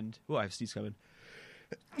 and I have sneeze coming.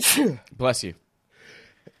 Bless you.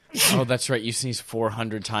 Oh, that's right. You sneeze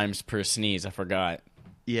 400 times per sneeze. I forgot.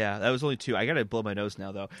 Yeah, that was only 2. I gotta blow my nose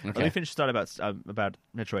now, though. Okay. Let me finish the thought about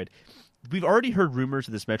Metroid. We've already heard rumors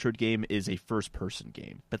that this Metroid game is a first-person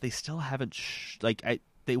game, but they still haven't.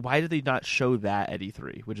 Why did they not show that at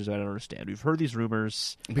E3? Which is what I don't understand. We've heard these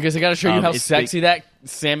rumors because they got to show you how sexy that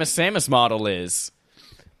Samus model is.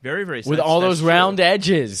 Very, very sexy. With all those round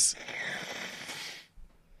edges.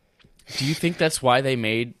 Do you think that's why they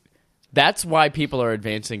made? That's why people are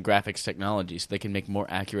advancing graphics technology so they can make more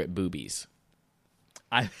accurate boobies.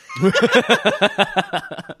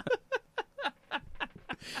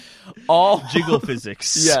 All jiggle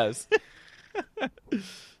physics. Yes.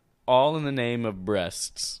 All in the name of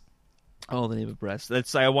breasts. All in the name of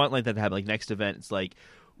breasts. I want like that to happen. Like next event, it's like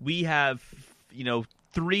we have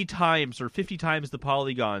 3 times or 50 times the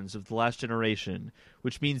polygons of the last generation,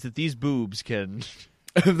 which means that these boobs can.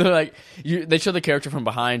 They're like, they show the character from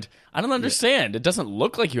behind. I don't understand. It doesn't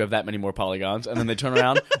look like you have that many more polygons. And then they turn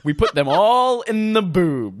around. We put them all in the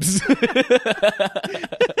boobs.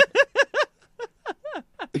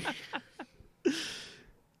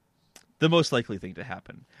 The most likely thing to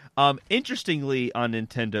happen. Interestingly, on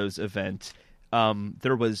Nintendo's event,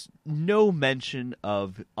 there was no mention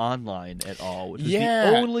of online at all, which was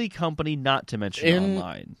the only company not to mention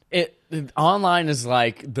online. Online is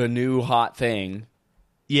like the new hot thing.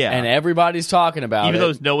 Yeah. And everybody's talking about Even it.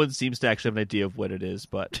 though no one seems to actually have an idea of what it is,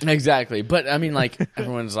 but... Exactly. But, I mean, like,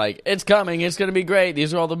 everyone's like, it's coming, it's going to be great,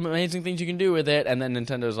 these are all the amazing things you can do with it, and then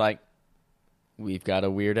Nintendo's like, we've got a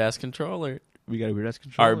weird-ass controller.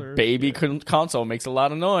 Our baby console makes a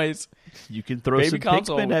lot of noise. You can throw some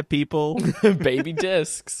Pikmin at people. Baby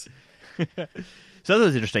discs. So that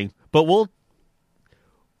was interesting. But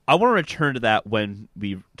I want to return to that when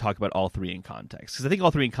we talk about all 3 in context. Because I think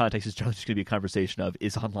all 3 in context is just going to be a conversation of,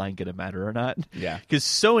 is online going to matter or not? Yeah. Because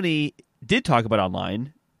Sony did talk about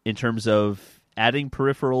online in terms of adding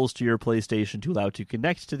peripherals to your PlayStation to allow it to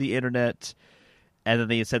connect to the internet. And then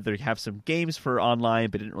they said they have some games for online,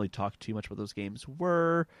 but didn't really talk too much what those games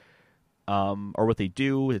were or what they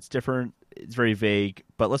do. It's different. It's very vague.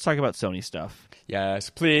 But let's talk about Sony stuff. Yes,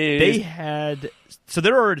 please. They had... So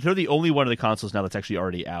they're the only one of the consoles now that's actually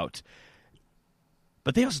already out.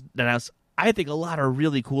 But they also announced, I think, a lot of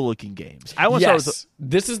really cool-looking games.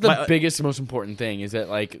 This is the biggest, most important thing, is that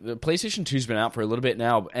like the PlayStation 2's been out for a little bit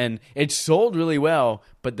now, and it's sold really well,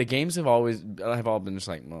 but the games have all been just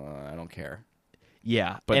like, I don't care.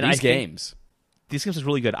 Yeah. But these games are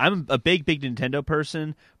really good. I'm a big Nintendo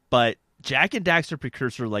person, but Jak and Daxter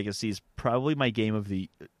Precursor Legacy is probably my game of the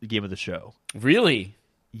show. Really?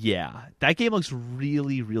 Yeah. That game looks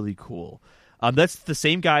really, really cool. That's the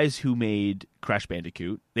same guys who made Crash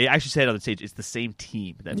Bandicoot. They actually said on the stage it's the same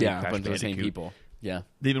team that made Crash Bandicoot. The same people. Yeah.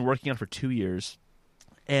 They've been working on it for 2 years.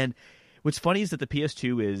 And what's funny is that the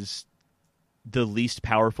PS2 is the least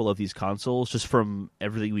powerful of these consoles, just from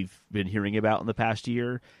everything we've been hearing about in the past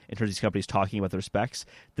year in terms of these companies talking about their specs.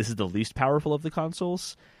 This is the least powerful of the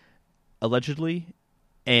consoles, allegedly.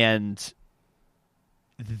 And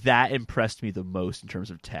that impressed me the most in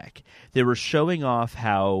terms of tech. They were showing off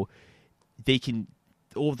how they can...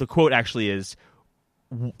 Well, the quote actually is,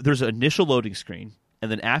 there's an initial loading screen,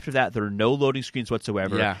 and then after that, there are no loading screens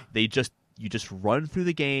whatsoever. Yeah. You just run through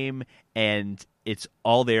the game, and it's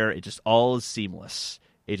all there. It just all is seamless.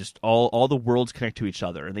 It just all the worlds connect to each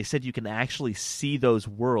other. And they said you can actually see those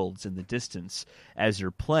worlds in the distance as you're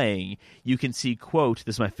playing. You can see, quote,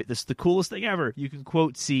 this is the coolest thing ever. You can,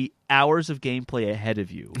 quote, see hours of gameplay ahead of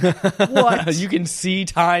you. What? You can see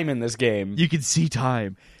time in this game. You can see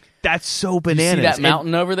time. That's so bananas. You see that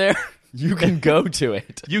mountain over there? You can go to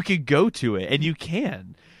it. You can go to it, and you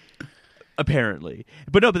can. Apparently.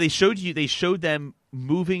 But they showed them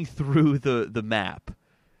moving through the map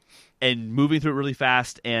and moving through it really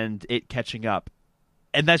fast and it catching up.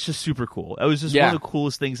 And that's just super cool. It was just one of the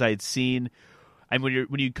coolest things I had seen. And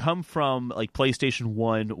when you come from like PlayStation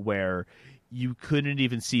 1 where you couldn't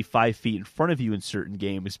even see 5 feet in front of you in certain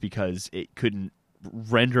games because it couldn't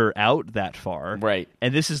render out that far. Right.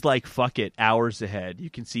 And this is like, fuck it, hours ahead. You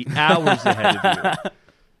can see hours ahead of you.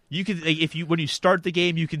 You can, like, when you start the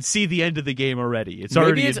game, you can see the end of the game already.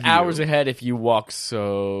 Maybe it's hours ahead if you walk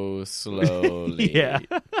so slowly. Yeah.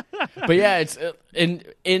 But yeah, it's in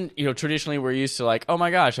traditionally we're used to like, oh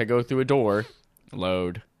my gosh, I go through a door,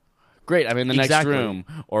 load. Great, I'm in the next room.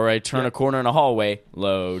 Or I turn a corner in a hallway,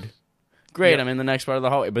 load. Great, I'm in the next part of the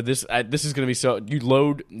hallway. But this is going to be so you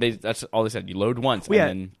load. That's all they said. You load once, and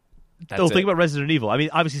then. Think about Resident Evil. I mean,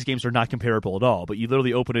 obviously these games are not comparable at all, but you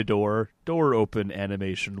literally open a door open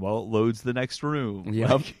animation while it loads the next room.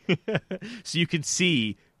 Yep. So you can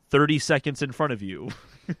see 30 seconds in front of you.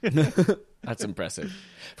 That's impressive.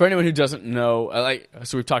 For anyone who doesn't know,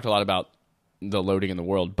 so we've talked a lot about the loading in the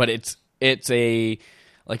world, but it's a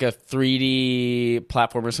 3D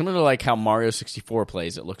platformer, similar to like how Mario 64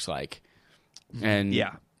 plays, it looks like. And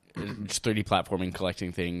it's 3D platforming,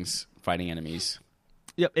 collecting things, fighting enemies.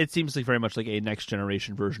 Yep, it seems like very much like a next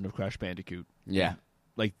generation version of Crash Bandicoot. Yeah.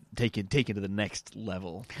 Like taken to the next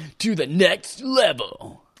level. To the next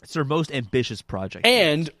level. It's their most ambitious project.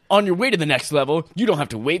 And on your way to the next level, you don't have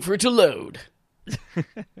to wait for it to load.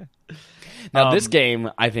 Now this game,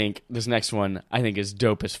 this next one, I think is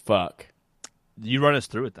dope as fuck. You run us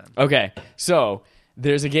through it then. Okay, so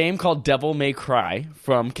there's a game called Devil May Cry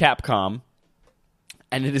from Capcom,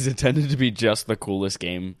 and it is intended to be just the coolest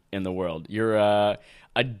game in the world. You're a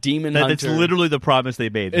demon hunter. That's literally the promise they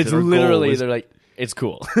made. It's literally, they're like, it's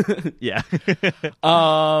cool. Yeah.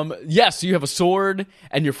 So you have a sword,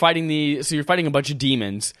 and you're fighting a bunch of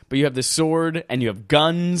demons, but you have this sword, and you have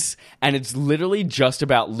guns, and it's literally just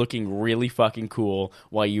about looking really fucking cool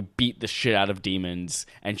while you beat the shit out of demons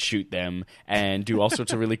and shoot them, and do all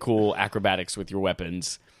sorts of really cool acrobatics with your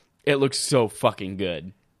weapons. It looks so fucking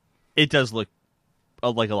good. It does look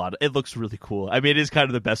like a lot. It looks really cool. I mean, it is kind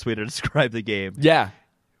of the best way to describe the game. Yeah.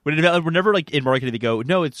 Whenever like in marketing they go,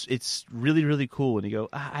 no, it's really, really cool, and you go,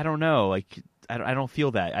 I don't know, like I don't feel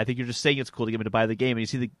that. I think you're just saying it's cool to get me to buy the game, and you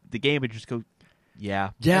see the game and you just go, yeah,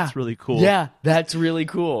 that's really cool. Yeah, that's really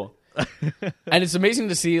cool. And it's amazing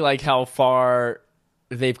to see like how far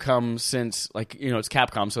they've come since, like, it's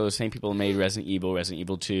Capcom, so the same people made Resident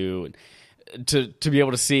Evil 2, and to be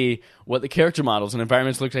able to see what the character models and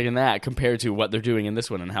environments look like in that compared to what they're doing in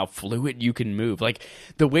this one, and how fluid you can move. Like,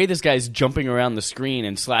 the way this guy's jumping around the screen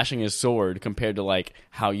and slashing his sword compared to, like,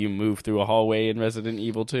 how you move through a hallway in Resident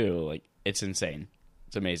Evil 2. Like, it's insane.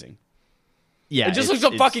 It's amazing. Yeah. It just looks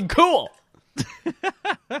so fucking cool!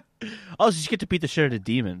 Also, you get to beat the shit out of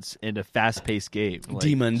demons in a fast-paced game. Like,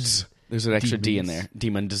 demons. There's an extra D in there.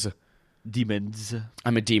 Demons.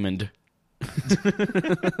 I'm a demon.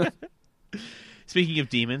 Speaking of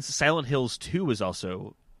demons, Silent Hills 2 was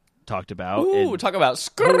also talked about. Ooh, talk about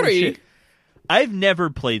scurry. I've never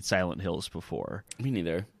played Silent Hills before. Me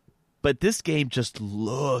neither. But this game just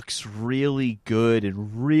looks really good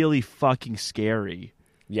and really fucking scary.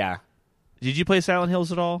 Yeah. Did you play Silent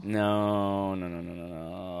Hills at all?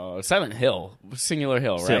 No. Silent Hill. Singular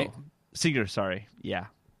Hill, right? Singular, sorry. Yeah.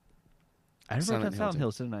 I wrote down Silent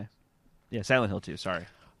Hills, didn't I? Yeah, Silent Hill 2, sorry.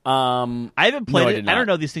 I haven't played it. I don't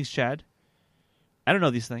know these things, Chad. I don't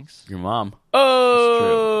know these things. Your mom.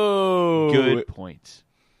 Oh! Good point.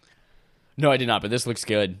 No, I did not, but this looks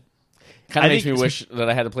good. Kind of makes me wish that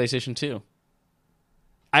I had a PlayStation 2.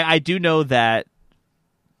 I do know that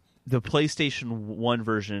the PlayStation 1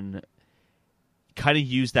 version kind of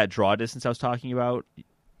used that draw distance I was talking about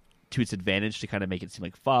to its advantage to kind of make it seem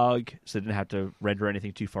like fog, so it didn't have to render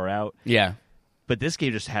anything too far out. Yeah. But this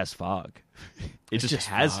game just has fog. It just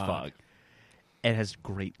has fog. It has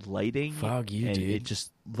great lighting. Dude. It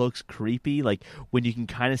just looks creepy. Like when you can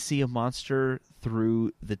kind of see a monster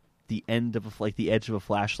through the end of the edge of a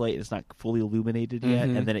flashlight, it's not fully illuminated yet,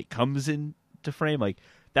 and then it comes into frame. Like,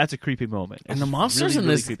 that's a creepy moment. And the monsters in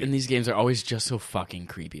these games are always just so fucking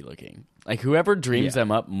creepy looking. Like, whoever dreams them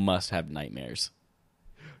up must have nightmares.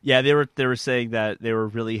 Yeah, they were saying that they were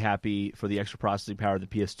really happy for the extra processing power of the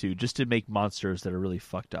PS2 just to make monsters that are really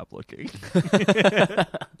fucked up looking.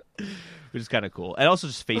 Which is kind of cool. And also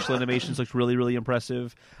just facial animations look really, really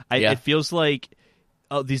impressive. It feels like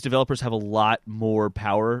these developers have a lot more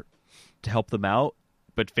power to help them out,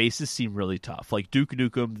 but faces seem really tough. Like Duke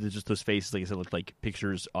Nukem, just those faces, like I said, look like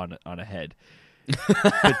pictures on a head.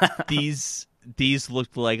 But these these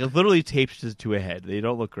look like literally taped to a head. They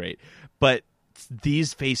don't look great, but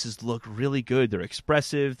these faces look really good. They're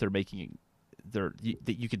expressive.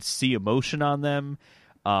 You can see emotion on them.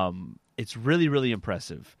 It's really, really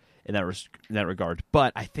impressive in that regard.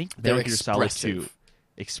 But I think Metal Gear Solid 2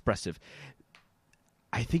 expressive.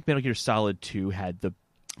 I think Metal Gear Solid 2 had the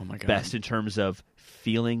best in terms of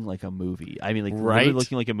feeling like a movie. I mean, like really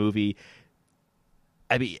looking like a movie.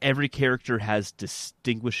 I mean, every character has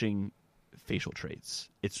distinguishing facial traits.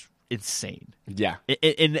 It's insane. Yeah,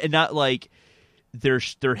 and not like their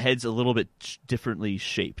heads a little bit differently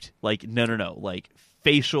shaped. Like no. Like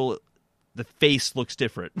the face looks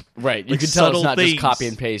different. Right. You Like can tell it's not things. just copy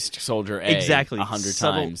and paste Soldier A Exactly. 100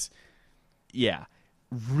 times. Yeah,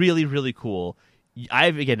 really, really cool.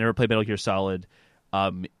 I've again never played Metal Gear Solid.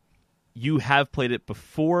 You have played it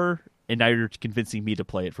before, and now you're convincing me to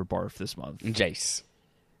play it for Barf this month. Jace.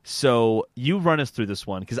 So you run us through this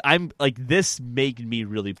one because I'm like this made me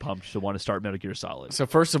really pumped to want to start Metal Gear Solid. So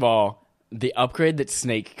first of all, the upgrade that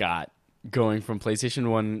Snake got going from PlayStation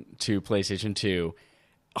 1 to PlayStation 2,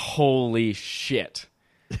 holy shit.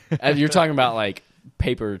 And you're talking about like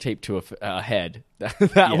paper taped to a head.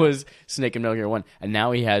 That was Snake in Metal Gear 1. And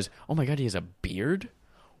now he has, oh my god, he has a beard?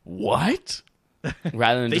 What?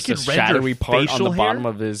 Rather than just a shadowy part on the bottom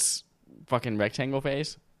of his fucking rectangle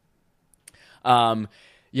face.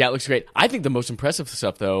 Yeah, it looks great. I think the most impressive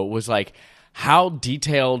stuff, though, was like how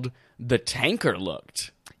detailed the tanker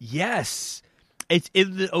looked. Yes. It's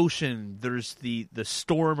in the ocean. There's the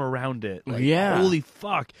storm around it. Like, yeah. Holy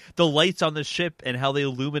fuck. The lights on the ship and how they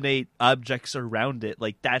illuminate objects around it.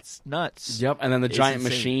 Like, that's nuts. Yep, and then the giant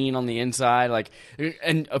machine on the inside. Like,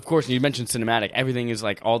 and, of course, you mentioned cinematic. Everything is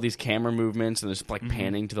like all these camera movements and there's like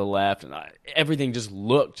panning to the left. And everything just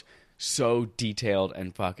looked so detailed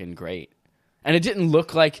and fucking great. And it didn't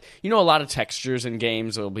look like, a lot of textures in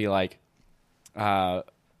games will be like they'll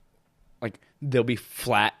be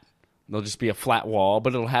flat. They'll just be a flat wall,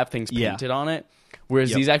 but it'll have things painted on it.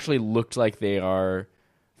 Whereas these actually looked like they are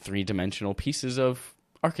three-dimensional pieces of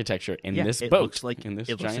architecture in this boat. Looks like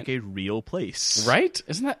a real place. Right?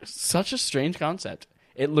 Isn't that such a strange concept?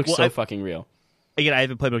 It looks fucking real. Again, I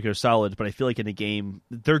haven't played Metal Gear Solid, but I feel like in a game,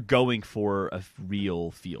 they're going for a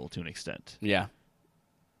real feel to an extent. Yeah.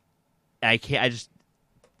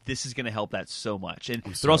 This is going to help that so much. And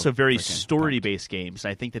they're also very story-based games.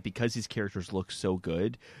 And I think that because these characters look so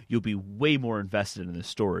good, you'll be way more invested in the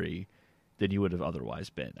story than you would have otherwise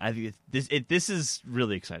been. I think this is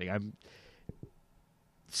really exciting.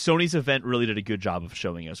 Sony's event really did a good job of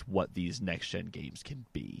showing us what these next-gen games can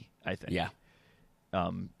be, I think. Yeah.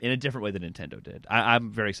 In a different way than Nintendo did.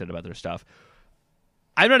 I'm very excited about their stuff.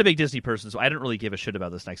 I'm not a big Disney person, so I didn't really give a shit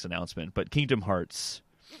about this next announcement, but Kingdom Hearts...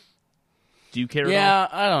 Do you care at all? Yeah,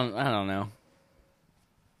 I don't know.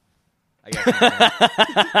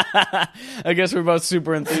 I guess we're both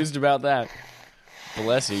super enthused about that.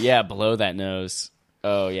 Bless you. Yeah, below that nose.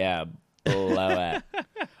 Oh yeah, below it.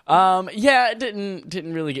 Yeah, it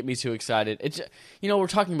didn't really get me too excited. It's we're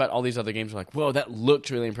talking about all these other games. We're like, whoa, that looked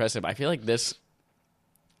really impressive. I feel like this.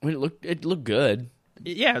 I mean, it looked good.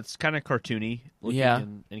 Yeah, it's kind of cartoony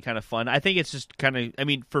looking and kind of fun. I think it's just kind of,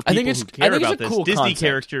 for people who care about this, cool Disney concept.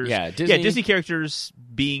 Characters, Disney characters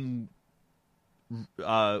being,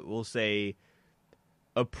 we'll say,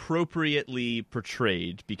 appropriately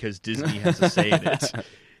portrayed because Disney has a say in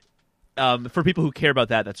it. For people who care about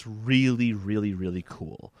that, that's really, really, really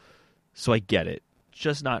cool. So I get it.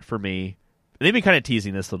 Just not for me. They've been kind of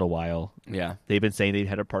teasing this a little while. Yeah. They've been saying they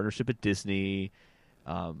had a partnership with Disney.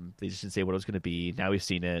 They just didn't say what it was going to be. Now we've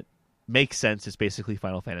seen it. Makes sense. It's basically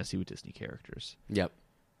Final Fantasy with Disney characters. Yep.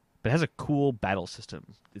 But it has a cool battle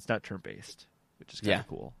system. It's not turn-based, which is kind of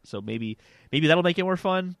cool. So maybe that'll make it more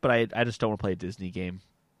fun, but I just don't want to play a Disney game.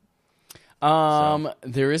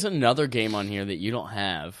 There is another game on here that you don't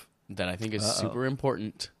have that I think is super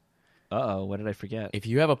important. Uh-oh, what did I forget? If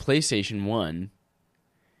you have a PlayStation 1,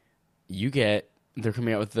 they're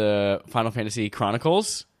coming out with the Final Fantasy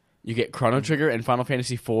Chronicles. You get Chrono Trigger and Final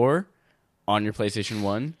Fantasy IV on your PlayStation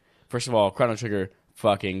 1. First of all, Chrono Trigger,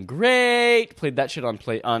 fucking great. Played that shit on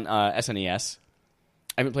SNES.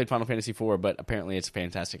 I haven't played Final Fantasy IV, but apparently it's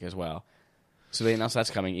fantastic as well. So they announced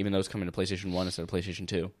that's coming, even though it's coming to PlayStation 1 instead of PlayStation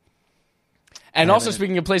 2. And also,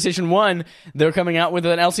 speaking of PlayStation 1, they're coming out with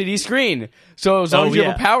an LCD screen. So as long as you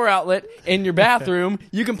have a power outlet in your bathroom,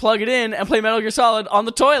 you can plug it in and play Metal Gear Solid on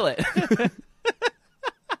the toilet.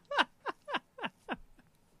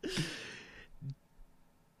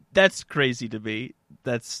 That's crazy to me.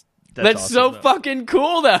 That's awesome, so though. Fucking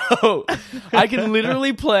cool, though. I can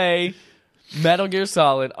literally play Metal Gear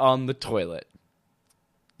Solid on the toilet.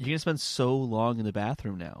 You're going to spend so long in the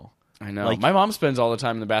bathroom now. I know. My mom spends all the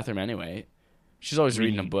time in the bathroom anyway. She's always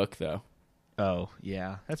reading a book, though. Oh,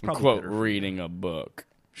 yeah. That's probably quote, reading a book.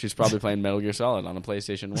 She's probably playing Metal Gear Solid on a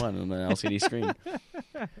PlayStation 1 on an LCD screen.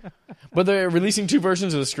 But they're releasing 2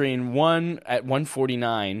 versions of the screen. One at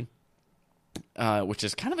 $149, which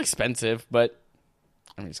is kind of expensive, but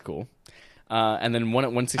I mean, it's cool. And then one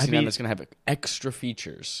at $169 that's going to have extra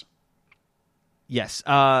features. Yes.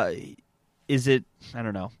 Is it... I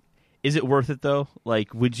don't know. Is it worth it, though?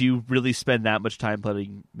 Like, would you really spend that much time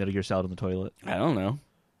playing Metal Gear Solid on the toilet? I don't know.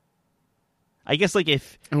 I guess, like,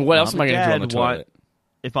 if... What else am I going to do on the toilet?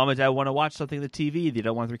 If mom and dad want to watch something on the TV, they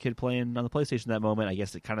don't want their kid playing on the PlayStation at that moment, I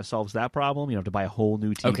guess it kind of solves that problem. You don't have to buy a whole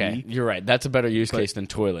new TV. Okay, you're right. That's a better use case than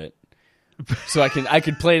toilet. So I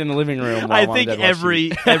could play it in the living room while I think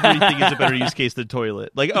everything is a better use case than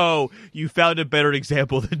toilet. Like, oh, you found a better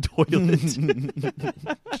example than toilet.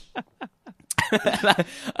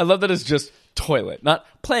 I love that it's just toilet, not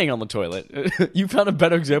playing on the toilet. You found a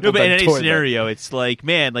better example than in any toilet. scenario, it's like,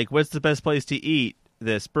 man, like, what's the best place to eat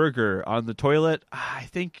this burger? On the toilet? I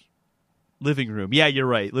think living room. Yeah, you're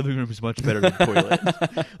right. Living room is much better than toilet.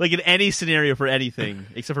 Like, in any scenario for anything,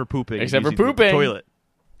 except for pooping. Except for pooping. Toilet.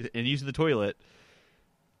 And using the toilet.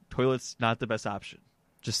 Toilet's not the best option.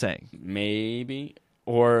 Just saying. Maybe.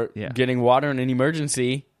 Or getting water in an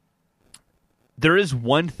emergency. There is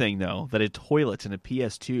one thing, though, that a toilet and a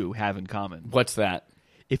PS2 have in common. What's that?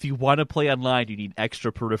 If you want to play online, you need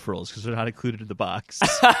extra peripherals because they're not included in the box.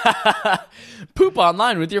 Poop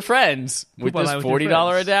online with your friends with this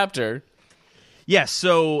 $40 adapter. Yeah,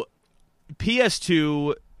 so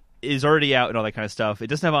PS2 is already out and all that kind of stuff. It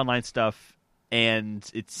doesn't have online stuff, and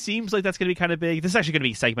it seems like that's going to be kind of big. This is actually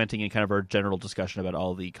going to be segmenting in kind of our general discussion about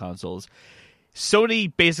all the consoles. Sony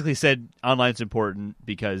basically said online's important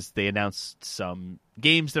because they announced some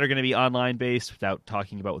games that are going to be online based without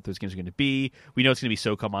talking about what those games are going to be. We know it's going to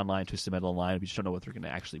be SOCOM Online, Twisted Metal Online. We just don't know what they're going to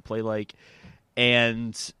actually play like.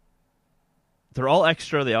 And they're all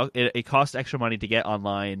extra. It costs extra money to get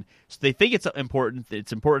online. So they think it's important.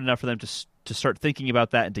 It's important enough for them to start thinking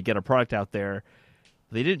about that and to get a product out there.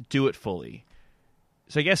 But they didn't do it fully.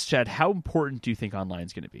 So I guess, Chad, how important do you think online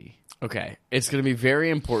is going to be? Okay, it's going to be very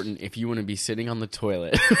important if you want to be sitting on the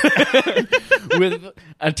toilet with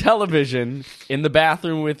a television in the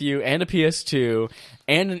bathroom with you and a PS2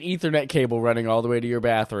 and an Ethernet cable running all the way to your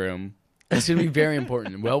bathroom. It's going to be very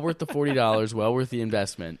important. Well worth the $40, well worth the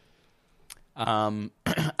investment. I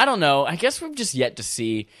don't know. I guess we've just yet to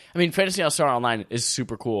see. I mean, Phantasy All-Star Online is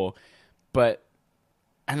super cool, but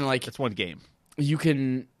I don't like... It's one game.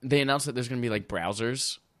 They announced that there's going to be like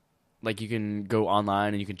browsers. Like, you can go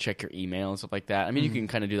online and you can check your email and stuff like that. I mean, you can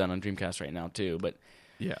kind of do that on Dreamcast right now, too. But,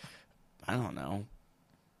 yeah, I don't know.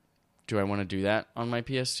 Do I want to do that on my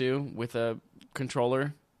PS2 with a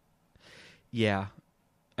controller? Yeah,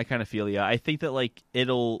 I kind of feel you. I think that, like,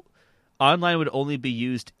 online would only be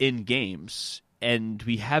used in games, and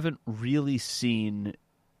we haven't really seen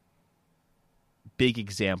big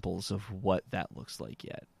examples of what that looks like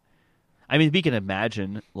yet. I mean, we can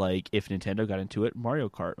imagine, like, if Nintendo got into it, Mario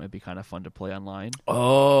Kart might be kind of fun to play online.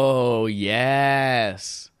 Oh,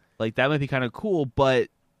 yes. Like, that might be kind of cool, but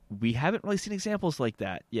we haven't really seen examples like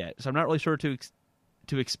that yet. So I'm not really sure to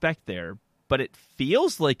expect there, but it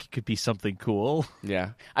feels like it could be something cool.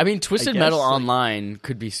 Yeah. I mean, Twisted Metal Online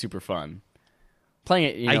could be super fun.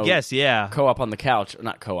 Playing it, I guess, yeah. Co-op on the couch,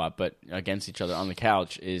 not co-op, but against each other on the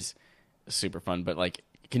couch is super fun, but, like,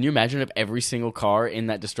 can you imagine if every single car in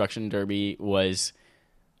that Destruction Derby was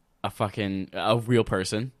a real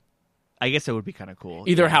person? I guess that would be kind of cool.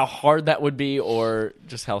 Either how hard that would be or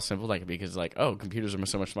just how simple that could be, because, like, computers are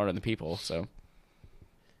so much smarter than people, so.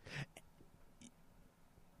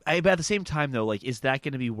 But at the same time, though, like, is that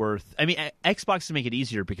going to be worth... I mean, Xbox to make it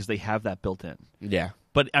easier because they have that built in. Yeah.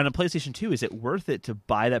 But on a PlayStation 2, is it worth it to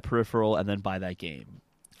buy that peripheral and then buy that game?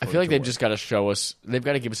 I feel like they've just got to show us... They've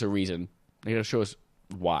got to give us a reason. They've got to show us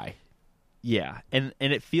why. Yeah, and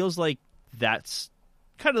it feels like that's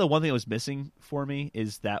kind of the one thing that was missing for me,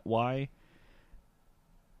 is that why.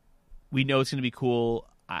 We know it's going to be cool.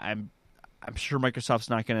 I'm sure Microsoft's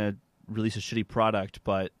not going to release a shitty product,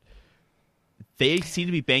 but they seem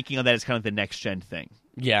to be banking on that as kind of the next gen thing.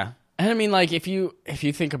 Yeah, and I mean, like, if you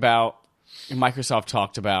think about, Microsoft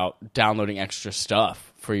talked about downloading extra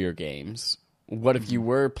stuff for your games. What if you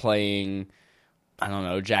were playing, I don't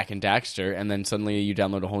know, Jak and Daxter, and then suddenly you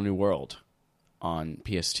download a whole new world on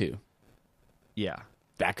PS2? Yeah.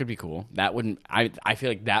 That could be cool. That wouldn't... I feel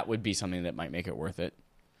like that would be something that might make it worth it.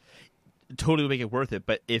 Totally make it worth it,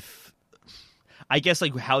 but if... I guess,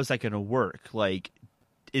 like, how is that going to work? Like,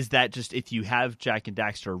 is that just if you have Jak and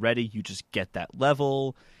Daxter already, you just get that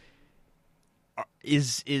level?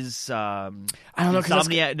 is I don't know.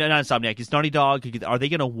 Insomniac, no, not Insomniac. Is Naughty Dog? Are they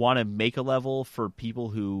going to want to make a level for people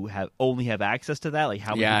who only have access to that? Like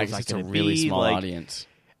how many people is that going to be? It's a really small audience.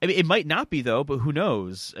 I mean, it might not be though, but who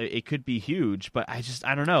knows? It could be huge, but I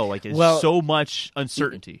don't know. Like, it's so much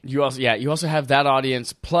uncertainty. You also have that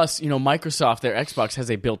audience. Plus, Microsoft, their Xbox has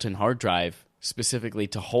a built-in hard drive specifically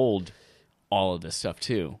to hold all of this stuff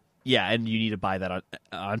too. Yeah, and you need to buy that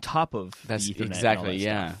on top of that's the Ethernet exactly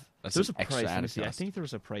and all that stuff. That's there's a price. Let me see. I think there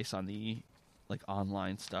was a price on the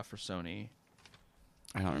online stuff for Sony.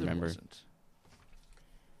 I don't remember.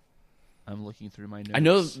 I'm looking through my notes. I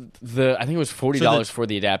know I think it was $40 for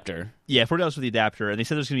the adapter. Yeah, $40 for the adapter, and they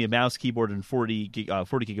said there's going to be a mouse, keyboard, and 40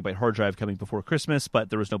 gigabyte hard drive coming before Christmas,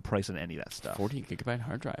 but there was no price on any of that stuff. 40 gigabyte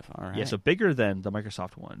hard drive. All right. Yeah, so bigger than the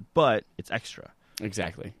Microsoft one, but it's extra.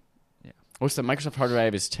 Exactly. Yeah. What's the Microsoft hard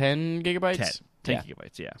drive? Is 10 gigabytes? 10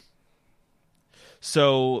 gigabytes. Yeah.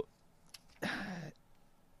 So,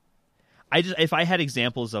 if I had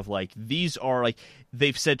examples of these are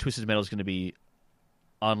they've said Twisted Metal is going to be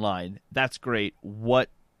online, that's great. What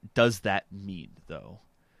does that mean though?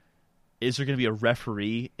 Is there going to be a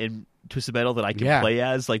referee in Twisted Metal that I can play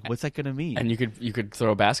as? What's that going to mean? And you could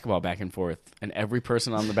throw a basketball back and forth, and every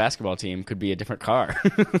person on the basketball team could be a different car.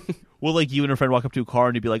 Well, you and a friend walk up to a car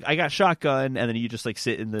and you'd be like, "I got shotgun," and then you just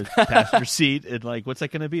sit in the passenger seat, and what's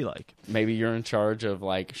that going to be like? Maybe you're in charge of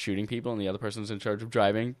shooting people, and the other person's in charge of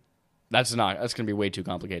driving. That's going to be way too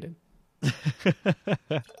complicated.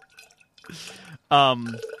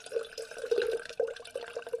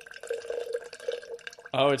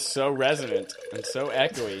 Oh, it's so resonant and so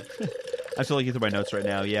echoey. I'm still looking through my notes right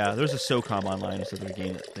now. Yeah, there's a SOCOM Online, so the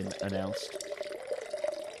game that they announced.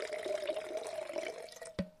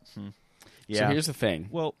 Yeah. So here's the thing.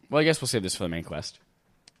 Well, I guess we'll save this for the main quest.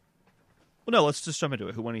 Well, no, let's just jump into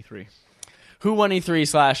it. Who won E3? Who won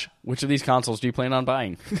E3 / which of these consoles do you plan on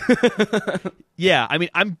buying? Yeah, I mean,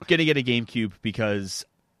 I'm going to get a GameCube because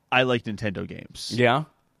I like Nintendo games. Yeah.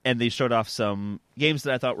 And they showed off some games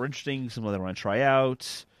that I thought were interesting, some that I want to try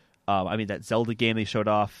out. That Zelda game they showed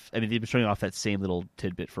off. I mean, they've been showing off that same little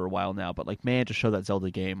tidbit for a while now, but just show that Zelda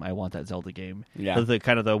game. I want that Zelda game. Yeah.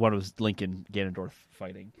 The one was Link and Ganondorf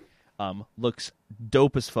fighting. Looks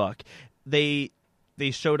dope as fuck. They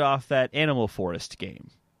showed off that Animal Forest game,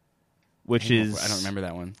 which is... I don't remember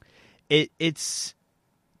that one. It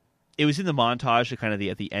was in the montage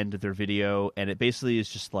at the end of their video, and it basically is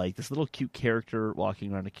just this little cute character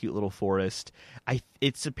walking around a cute little forest.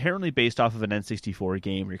 It's apparently based off of an N64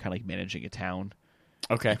 game where you're kind of managing a town.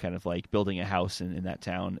 Okay. Kind of building a house in that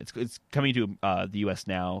town. It's coming to the U.S.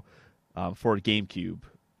 now for GameCube,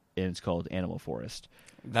 and it's called Animal Forest.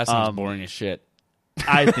 That sounds boring as shit.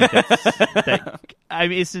 I think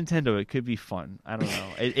it's Nintendo. It could be fun. I don't know.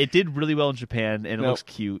 It did really well in Japan, and it looks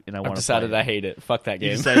cute, and I want to play it. I've decided I hate it. Fuck that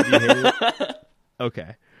game. You decided you hate it?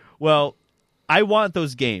 Okay. Well, I want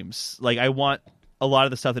those games. I want a lot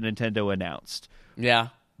of the stuff that Nintendo announced. Yeah.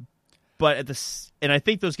 But and I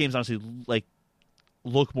think those games honestly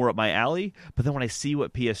look more up my alley. But then when I see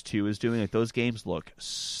what PS2 is doing, those games look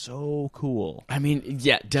so cool. I mean,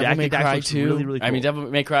 yeah, Devil May Cry 2. Really, really cool. I mean, Devil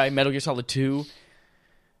May Cry, Metal Gear Solid 2,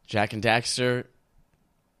 Jak and Daxter.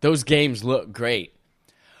 Those games look great.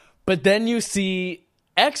 But then you see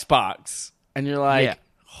Xbox, and you're like,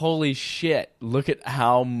 holy shit, look at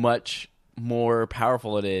how much more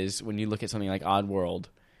powerful it is when you look at something like Oddworld.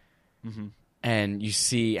 Mm-hmm. And you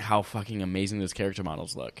see how fucking amazing those character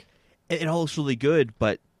models look. It all looks really good,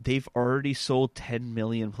 but they've already sold 10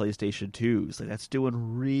 million PlayStation 2s. That's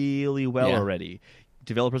doing really well already.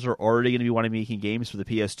 Developers are already going to be wanting making games for the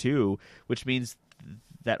PS2, which means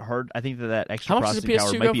I think that extra processing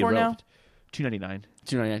power might be irrelevant. $299.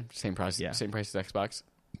 $299, same price. Yeah. Same price as Xbox.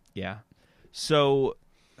 Yeah. So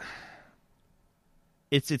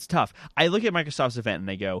it's tough. I look at Microsoft's event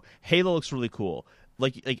and I go, Halo looks really cool.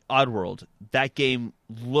 Like Oddworld, that game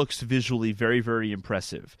looks visually very, very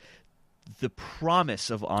impressive. The promise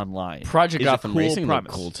of online. Project Gotham Racing looked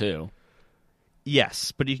cool too.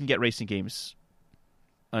 Yes, but you can get racing games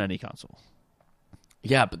on any console.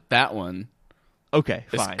 Yeah, but that one. Okay,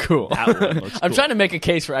 fine. It's cool. That one looks cool. I'm trying to make a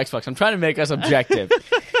case for Xbox. I'm trying to make us objective.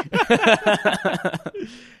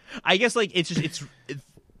 I guess it's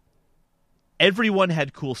everyone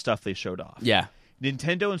had cool stuff they showed off. Yeah.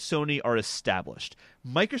 Nintendo and Sony are established.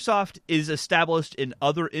 Microsoft is established in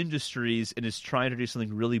other industries and is trying to do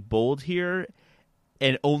something really bold here,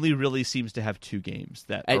 and only really seems to have two games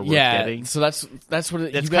that are worth getting. So that's what that's kind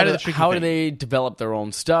of the tricky thing. Do they develop their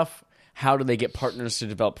own stuff? How do they get partners to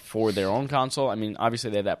develop for their own console? I mean,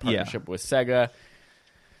 obviously they have that partnership with Sega.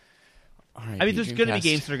 All right, I mean, there's going to be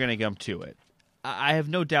games that are going to come to it. I have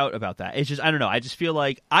no doubt about that. It's just I don't know. I just feel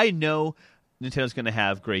like I know Nintendo's going to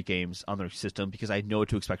have great games on their system because I know what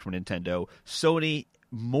to expect from Nintendo. Sony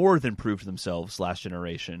more than proved themselves last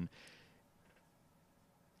generation.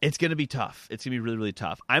 It's going to be tough. It's going to be really, really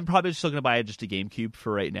tough. I'm probably still going to buy just a GameCube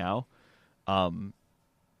for right now,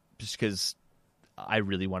 just because I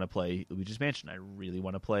really want to play Luigi's Mansion. I really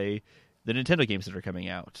want to play the Nintendo games that are coming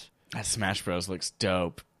out. That Smash Bros. Looks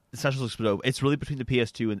dope. Smash Bros. Looks dope. It's really between the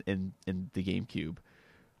PS2 and the GameCube.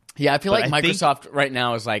 Yeah, I feel like Microsoft right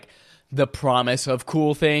now is like the promise of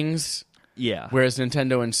cool things. Yeah. Whereas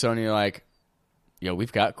Nintendo and Sony are like, yo,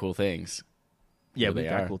 we've got cool things. Yeah, we've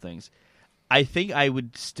got cool things. I think I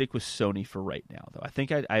would stick with Sony for right now, though. I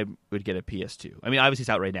think I would get a PS2. I mean, obviously it's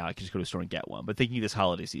out right now. I can just go to the store and get one. But thinking this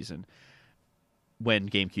holiday season, when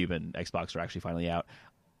GameCube and Xbox are actually finally out,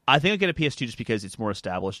 I think I'd get a PS2 just because it's more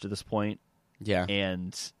established at this point. Yeah.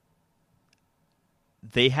 And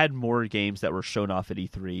they had more games that were shown off at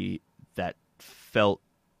E3 that felt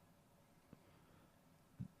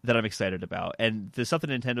that I'm excited about. And the stuff that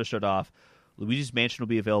Nintendo showed off, Luigi's Mansion will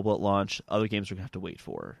be available at launch. Other games we're going to have to wait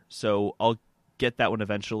for. So I'll get that one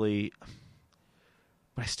eventually.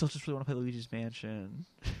 But I still just really want to play Luigi's Mansion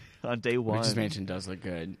on day one. Luigi's Mansion does look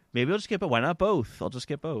good. Maybe I'll just get both. Why not both? I'll just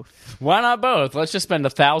get both. Why not both? Let's just spend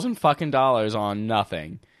 $1,000 on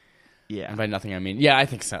nothing. Yeah. And by nothing, I mean, yeah, I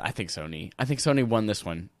think so. I think Sony won this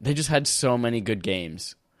one. They just had so many good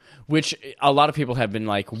games, which a lot of people have been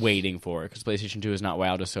like waiting for because PlayStation 2 has not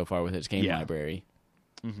wowed us so far with its game library.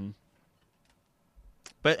 Mm-hmm.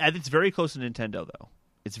 But it's very close to Nintendo, though.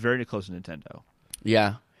 It's very close to Nintendo.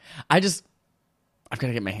 Yeah. I've got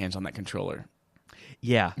to get my hands on that controller.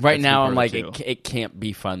 Yeah. Right now, I'm like, it can't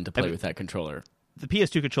be fun to play with that controller. The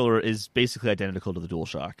PS2 controller is basically identical to the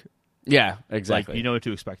DualShock. Yeah, exactly. Like, you know what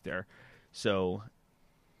to expect there. So,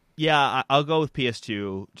 yeah, I'll go with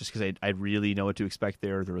PS2 just because I really know what to expect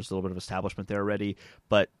there. There was a little bit of establishment there already.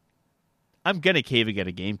 But I'm going to cave and get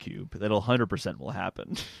a GameCube. That'll 100% will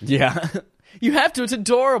happen. Yeah. You have to. It's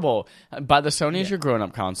adorable. By the Sony is your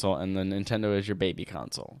grown-up console, and the Nintendo is your baby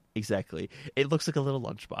console. Exactly. It looks like a little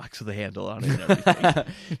lunchbox with a handle on it and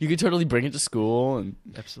everything. You could totally bring it to school. And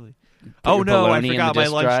absolutely. Oh, no, I forgot my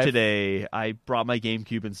lunch drive. today. I brought my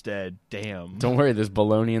GameCube instead. Damn. Don't worry, there's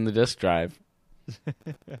bologna in the disk drive.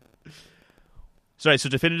 Sorry, so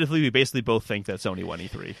definitively, we basically both think that Sony won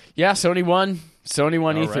E3. Yeah, Sony won. Sony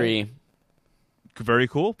won E3. Right. Very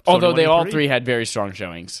cool. Although they all three had very strong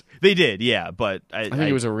showings. They did, yeah, but I think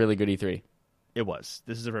it was a really good E3. It was.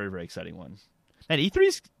 This is a very, very exciting one. And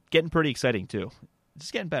E3's getting pretty exciting, too. It's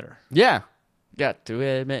just getting better. Yeah. Got to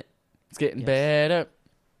admit, it's getting better.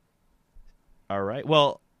 All right.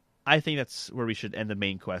 Well, I think that's where we should end the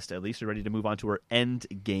main quest, at least. We're ready to move on to our end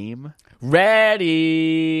game.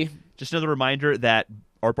 Ready. Just another reminder that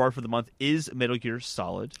our bar for the month is Metal Gear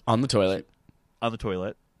Solid. On the toilet. On the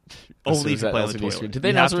toilet. Only if you play on the toilet. Screen. Did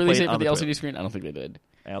they also release it for the LCD screen? I don't think they did.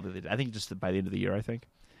 I don't think they did. I think just by the end of the year, I think.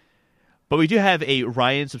 But we do have a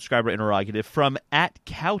Ryan subscriber interrogative from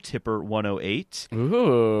 @Cowtipper108.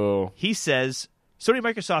 Ooh. He says, Sony and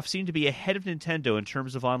Microsoft seem to be ahead of Nintendo in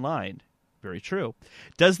terms of online. Very true.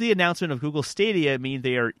 Does the announcement of Google Stadia mean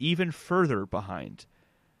they are even further behind?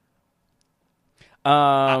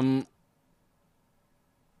 I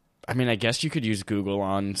mean, I guess you could use Google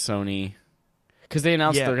on Sony. Because they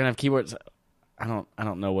announced they're going to have keyboards. I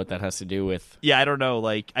don't know what that has to do with. Yeah, I don't know.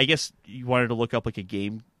 Like, I guess you wanted to look up like a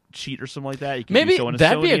game sheet or something like that. You could maybe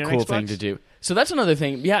that'd be a cool thing to do. So that's another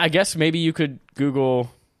thing. Yeah, I guess maybe you could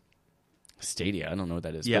Google Stadia. I don't know what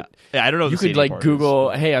that is. Yeah, I don't know. You could like Google,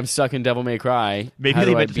 "Hey, I'm stuck in Devil May Cry." Maybe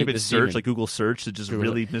they meant to type in search, like Google Search, to just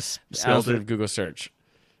really misspelled it. Google Search.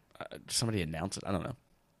 Somebody announce it. I don't know.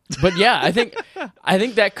 But yeah, I think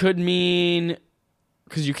that could mean.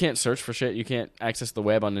 Because you can't search for shit, you can't access the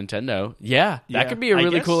web on Nintendo. Yeah, that could be a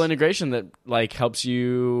really cool integration that like helps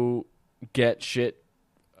you get shit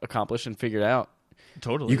accomplished and figured out.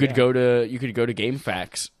 Totally. You could go to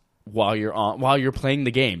GameFAQs while you're playing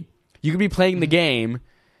the game. You could be playing the game.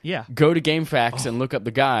 Yeah. Go to GameFAQs and look up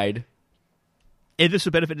the guide. And this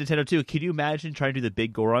would benefit Nintendo too. Can you imagine trying to do the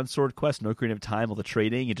big Goron Sword quest, no Ocarina of Time, all the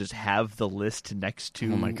trading, and just have the list next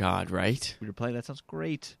to? Oh my god! Right? When you're playing, that sounds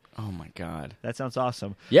great. Oh my god, that sounds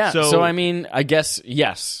awesome. Yeah. So I mean, I guess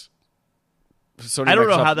yes. I don't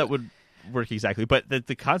know how that would work exactly, but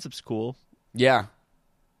the concept's cool. Yeah.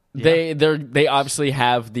 They obviously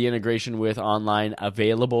have the integration with online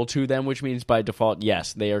available to them, which means by default,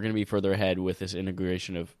 yes, they are going to be further ahead with this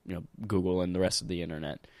integration of Google and the rest of the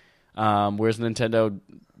internet. Whereas Nintendo,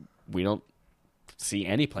 we don't see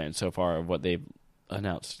any plans so far of what they've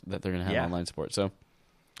announced that they're going to have online support. So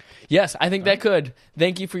Yes, I think that could.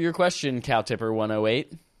 Thank you for your question,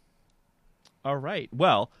 CalTipper108. All right.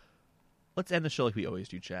 Well, let's end the show like we always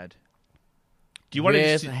do, Chad. Do you want to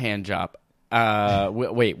just a hand job?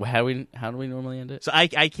 Wait. How do we normally end it? So I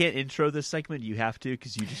can't intro this segment. You have to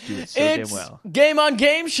because you just do it so damn well. Game on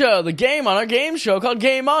Game Show, the game on our game show called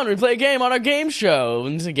Game On. We play a game on our game show.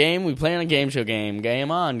 When it's a game, we play on a game show game.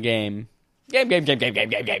 Game on game. Game.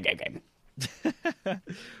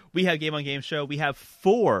 We have Game on Game Show. We have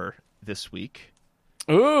 4 this week.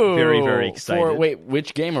 Ooh, very, very excited. Wait,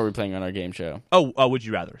 which game are we playing on our game show? Oh, Would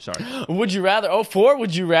You Rather. Sorry. Would You Rather? Oh, 4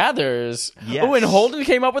 Would You Rathers. Yes. Oh, and Holden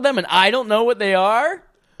came up with them, and I don't know what they are?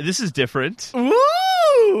 This is different.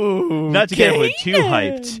 Ooh. Not to get everyone too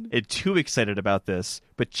hyped and too excited about this,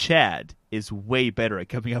 but Chad is way better at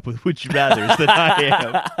coming up with Would You Rathers than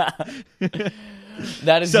I am.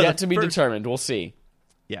 That is yet to be determined. We'll see.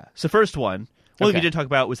 Yeah. So first one. One thing we did talk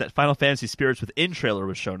about was that Final Fantasy Spirits Within trailer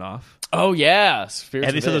was shown off. Oh, yeah.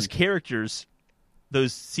 And they said those characters,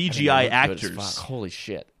 those CGI actors, holy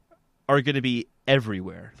shit, are going to be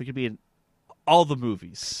everywhere. They're going to be in all the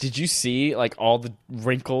movies. Did you see like all the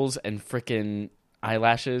wrinkles and freaking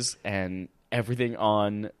eyelashes and everything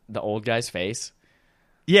on the old guy's face?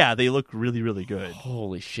 Yeah, they look really, really good.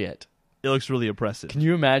 Holy shit. It looks really impressive. Can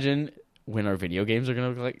you imagine when our video games are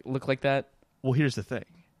going to look like that? Well, here's the thing.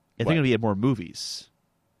 If they're going to be in more movies,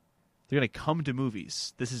 they're going to come to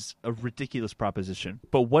movies. This is a ridiculous proposition.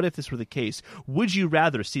 But what if this were the case? Would you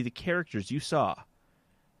rather see the characters you saw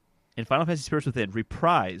in Final Fantasy Spirits Within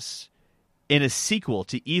reprise in a sequel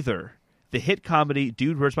to either the hit comedy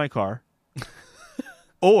Dude, Where's My Car?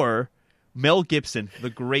 Or Mel Gibson,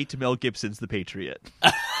 the great Mel Gibson's The Patriot?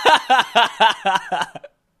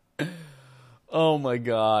 Oh my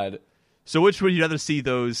God. So which would you rather see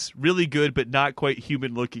those really good but not quite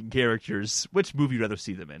human-looking characters? Which movie would you rather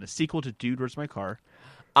see them in? A sequel to Dude, Where's My Car?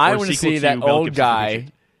 I want to see that old guy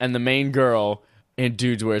and the main girl in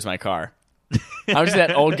Dude, Where's My Car? I want to see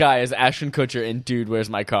that old guy as Ashton Kutcher in Dude, Where's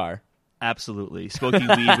My Car? Absolutely. Smoking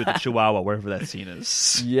weed with a chihuahua, wherever that scene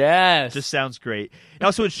is. Yes. Just sounds great. It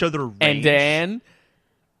also would show their range.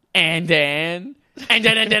 And then.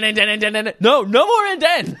 No more and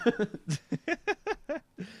then.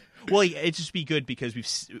 Well, it'd just be good because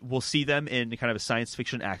we'll see them in kind of a science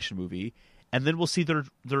fiction action movie, and then we'll see their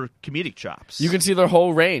comedic chops. You can see their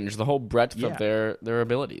whole range, the whole breadth of their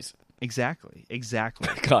abilities. Exactly.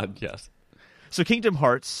 God, yes. So Kingdom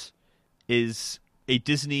Hearts is a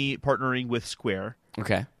Disney partnering with Square.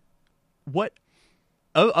 Okay. What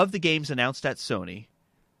of the games announced at Sony,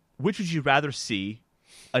 which would you rather see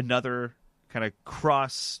another kind of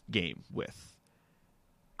cross game with?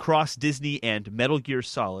 Cross Disney and Metal Gear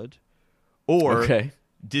Solid, or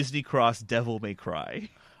Disney cross Devil May Cry.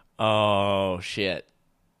 Oh, shit.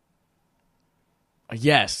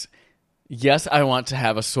 Yes, I want to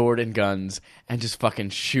have a sword and guns and just fucking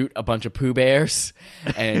shoot a bunch of Pooh Bears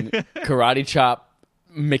and karate chop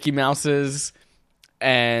Mickey Mouses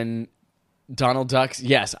and Donald Ducks.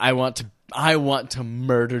 Yes, I want to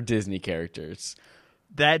murder Disney characters.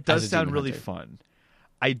 That does sound really fun.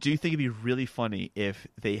 I do think it'd be really funny if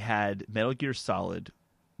they had Metal Gear Solid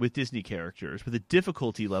with Disney characters with a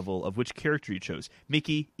difficulty level of which character you chose.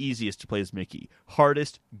 Mickey, easiest to play as Mickey.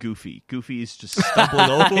 Hardest, Goofy. Goofy is just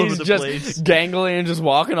stumbling all over the place. He's just gangly and just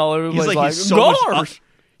walking all over the place. He's so much,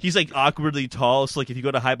 he's like awkwardly tall, so like if you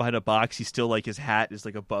go to hide behind a box, he's still like his hat is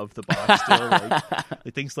like above the box still.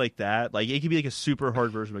 like things like that. Like it could be like a super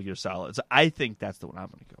hard version of Metal Gear Solid. So I think that's the one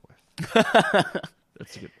I'm going to go with.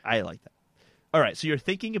 That's good. I like that. All right, so you're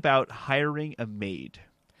thinking about hiring a maid.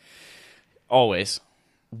 Always.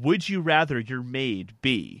 Would you rather your maid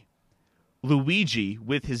be Luigi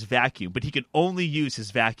with his vacuum, but he can only use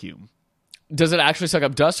his vacuum? Does it actually suck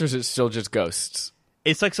up dust, or is it still just ghosts?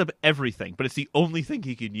 It sucks up everything, but it's the only thing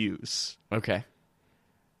he can use. Okay.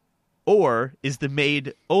 Or is the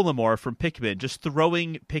maid Olimar from Pikmin just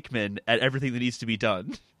throwing Pikmin at everything that needs to be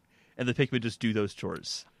done, and the Pikmin just do those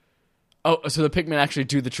chores? Oh, so the Pikmin actually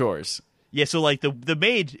do the chores. Yeah, so like the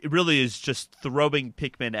maid really is just throwing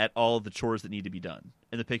Pikmin at all the chores that need to be done,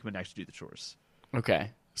 and the Pikmin actually do the chores.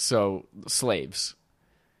 Okay, so slaves.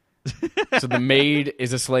 So the maid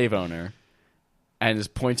is a slave owner and is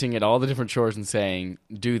pointing at all the different chores and saying,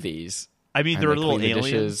 do these. I mean, they're little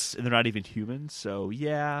aliens, and they're not even humans, so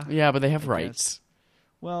yeah. Yeah, but they have rights.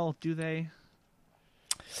 Well, do they?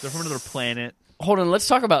 They're from another planet. Hold on, let's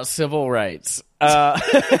talk about civil rights.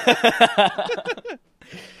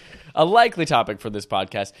 A likely topic for this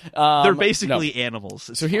podcast. They're basically animals.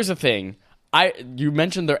 So here's the thing. You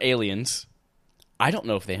mentioned they're aliens. I don't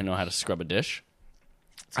know if they know how to scrub a dish.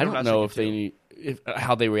 I don't know if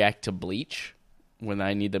how they react to bleach. when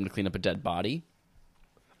I need them to clean up a dead body.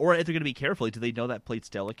 Or if they're going to be careful, do they know that plate's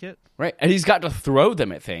delicate? Right. And he's got to throw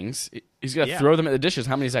them at things. He's got to throw them at the dishes.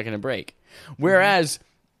 How many is that going to break? Whereas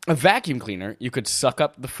a vacuum cleaner, you could suck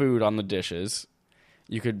up the food on the dishes.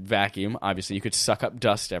 You could vacuum, obviously. You could suck up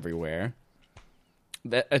dust everywhere.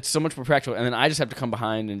 It's so much more practical. And then I just have to come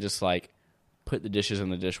behind and just, like, put the dishes in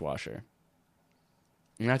the dishwasher.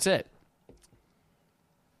 And that's it.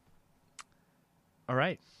 All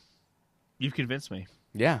right. You've convinced me.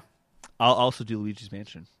 Yeah. I'll also do Luigi's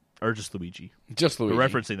Mansion. Or just Luigi. Just Luigi. We're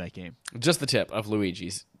referencing that game. Just the tip of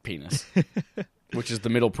Luigi's penis. Which is the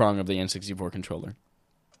middle prong of the N64 controller.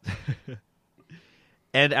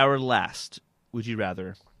 And our last, would you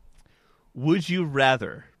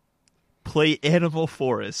rather play Animal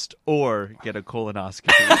Forest or get a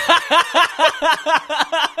colonoscopy?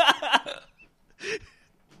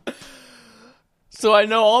 So I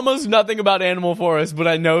know almost nothing about Animal Forest, but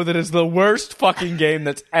I know that it's the worst fucking game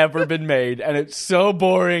that's ever been made, and it's so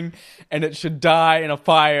boring, and it should die in a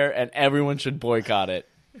fire, and everyone should boycott it.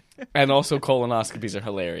 And also colonoscopies are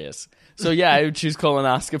hilarious. So yeah, I would choose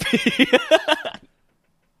colonoscopy.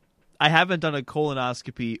 I haven't done a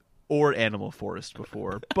colonoscopy or Animal Forest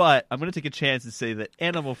before, but I'm going to take a chance and say that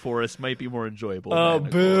Animal Forest might be more enjoyable. Oh, than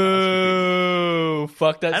a boo!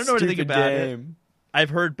 Fuck that I don't know anything stupid about game. it. I've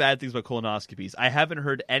heard bad things about colonoscopies. I haven't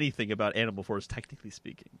heard anything about Animal Forest, technically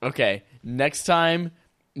speaking. Okay, next time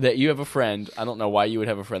that you have a friend, I don't know why you would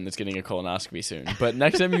have a friend that's getting a colonoscopy soon, but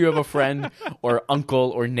next time you have a friend or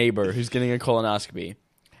uncle or neighbor who's getting a colonoscopy,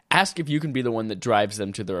 ask if you can be the one that drives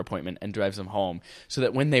them to their appointment and drives them home so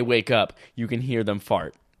that when they wake up, you can hear them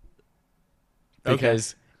fart.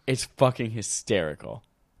 Because it's fucking hysterical.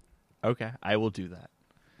 Okay, I will do that.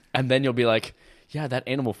 And then you'll be like, yeah, that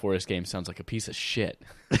Animal Forest game sounds like a piece of shit.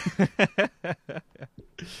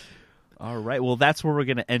 All right, well, that's where we're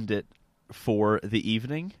going to end it for the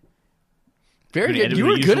evening. Very good. You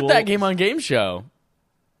were good at that game on Game Show.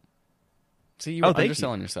 See, you were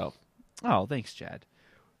underselling yourself. Oh, thanks, Chad.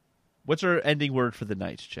 What's our ending word for the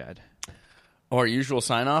night, Chad? Our usual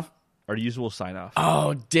sign-off? Our usual sign-off.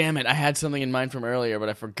 Oh, damn it. I had something in mind from earlier, but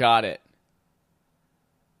I forgot it.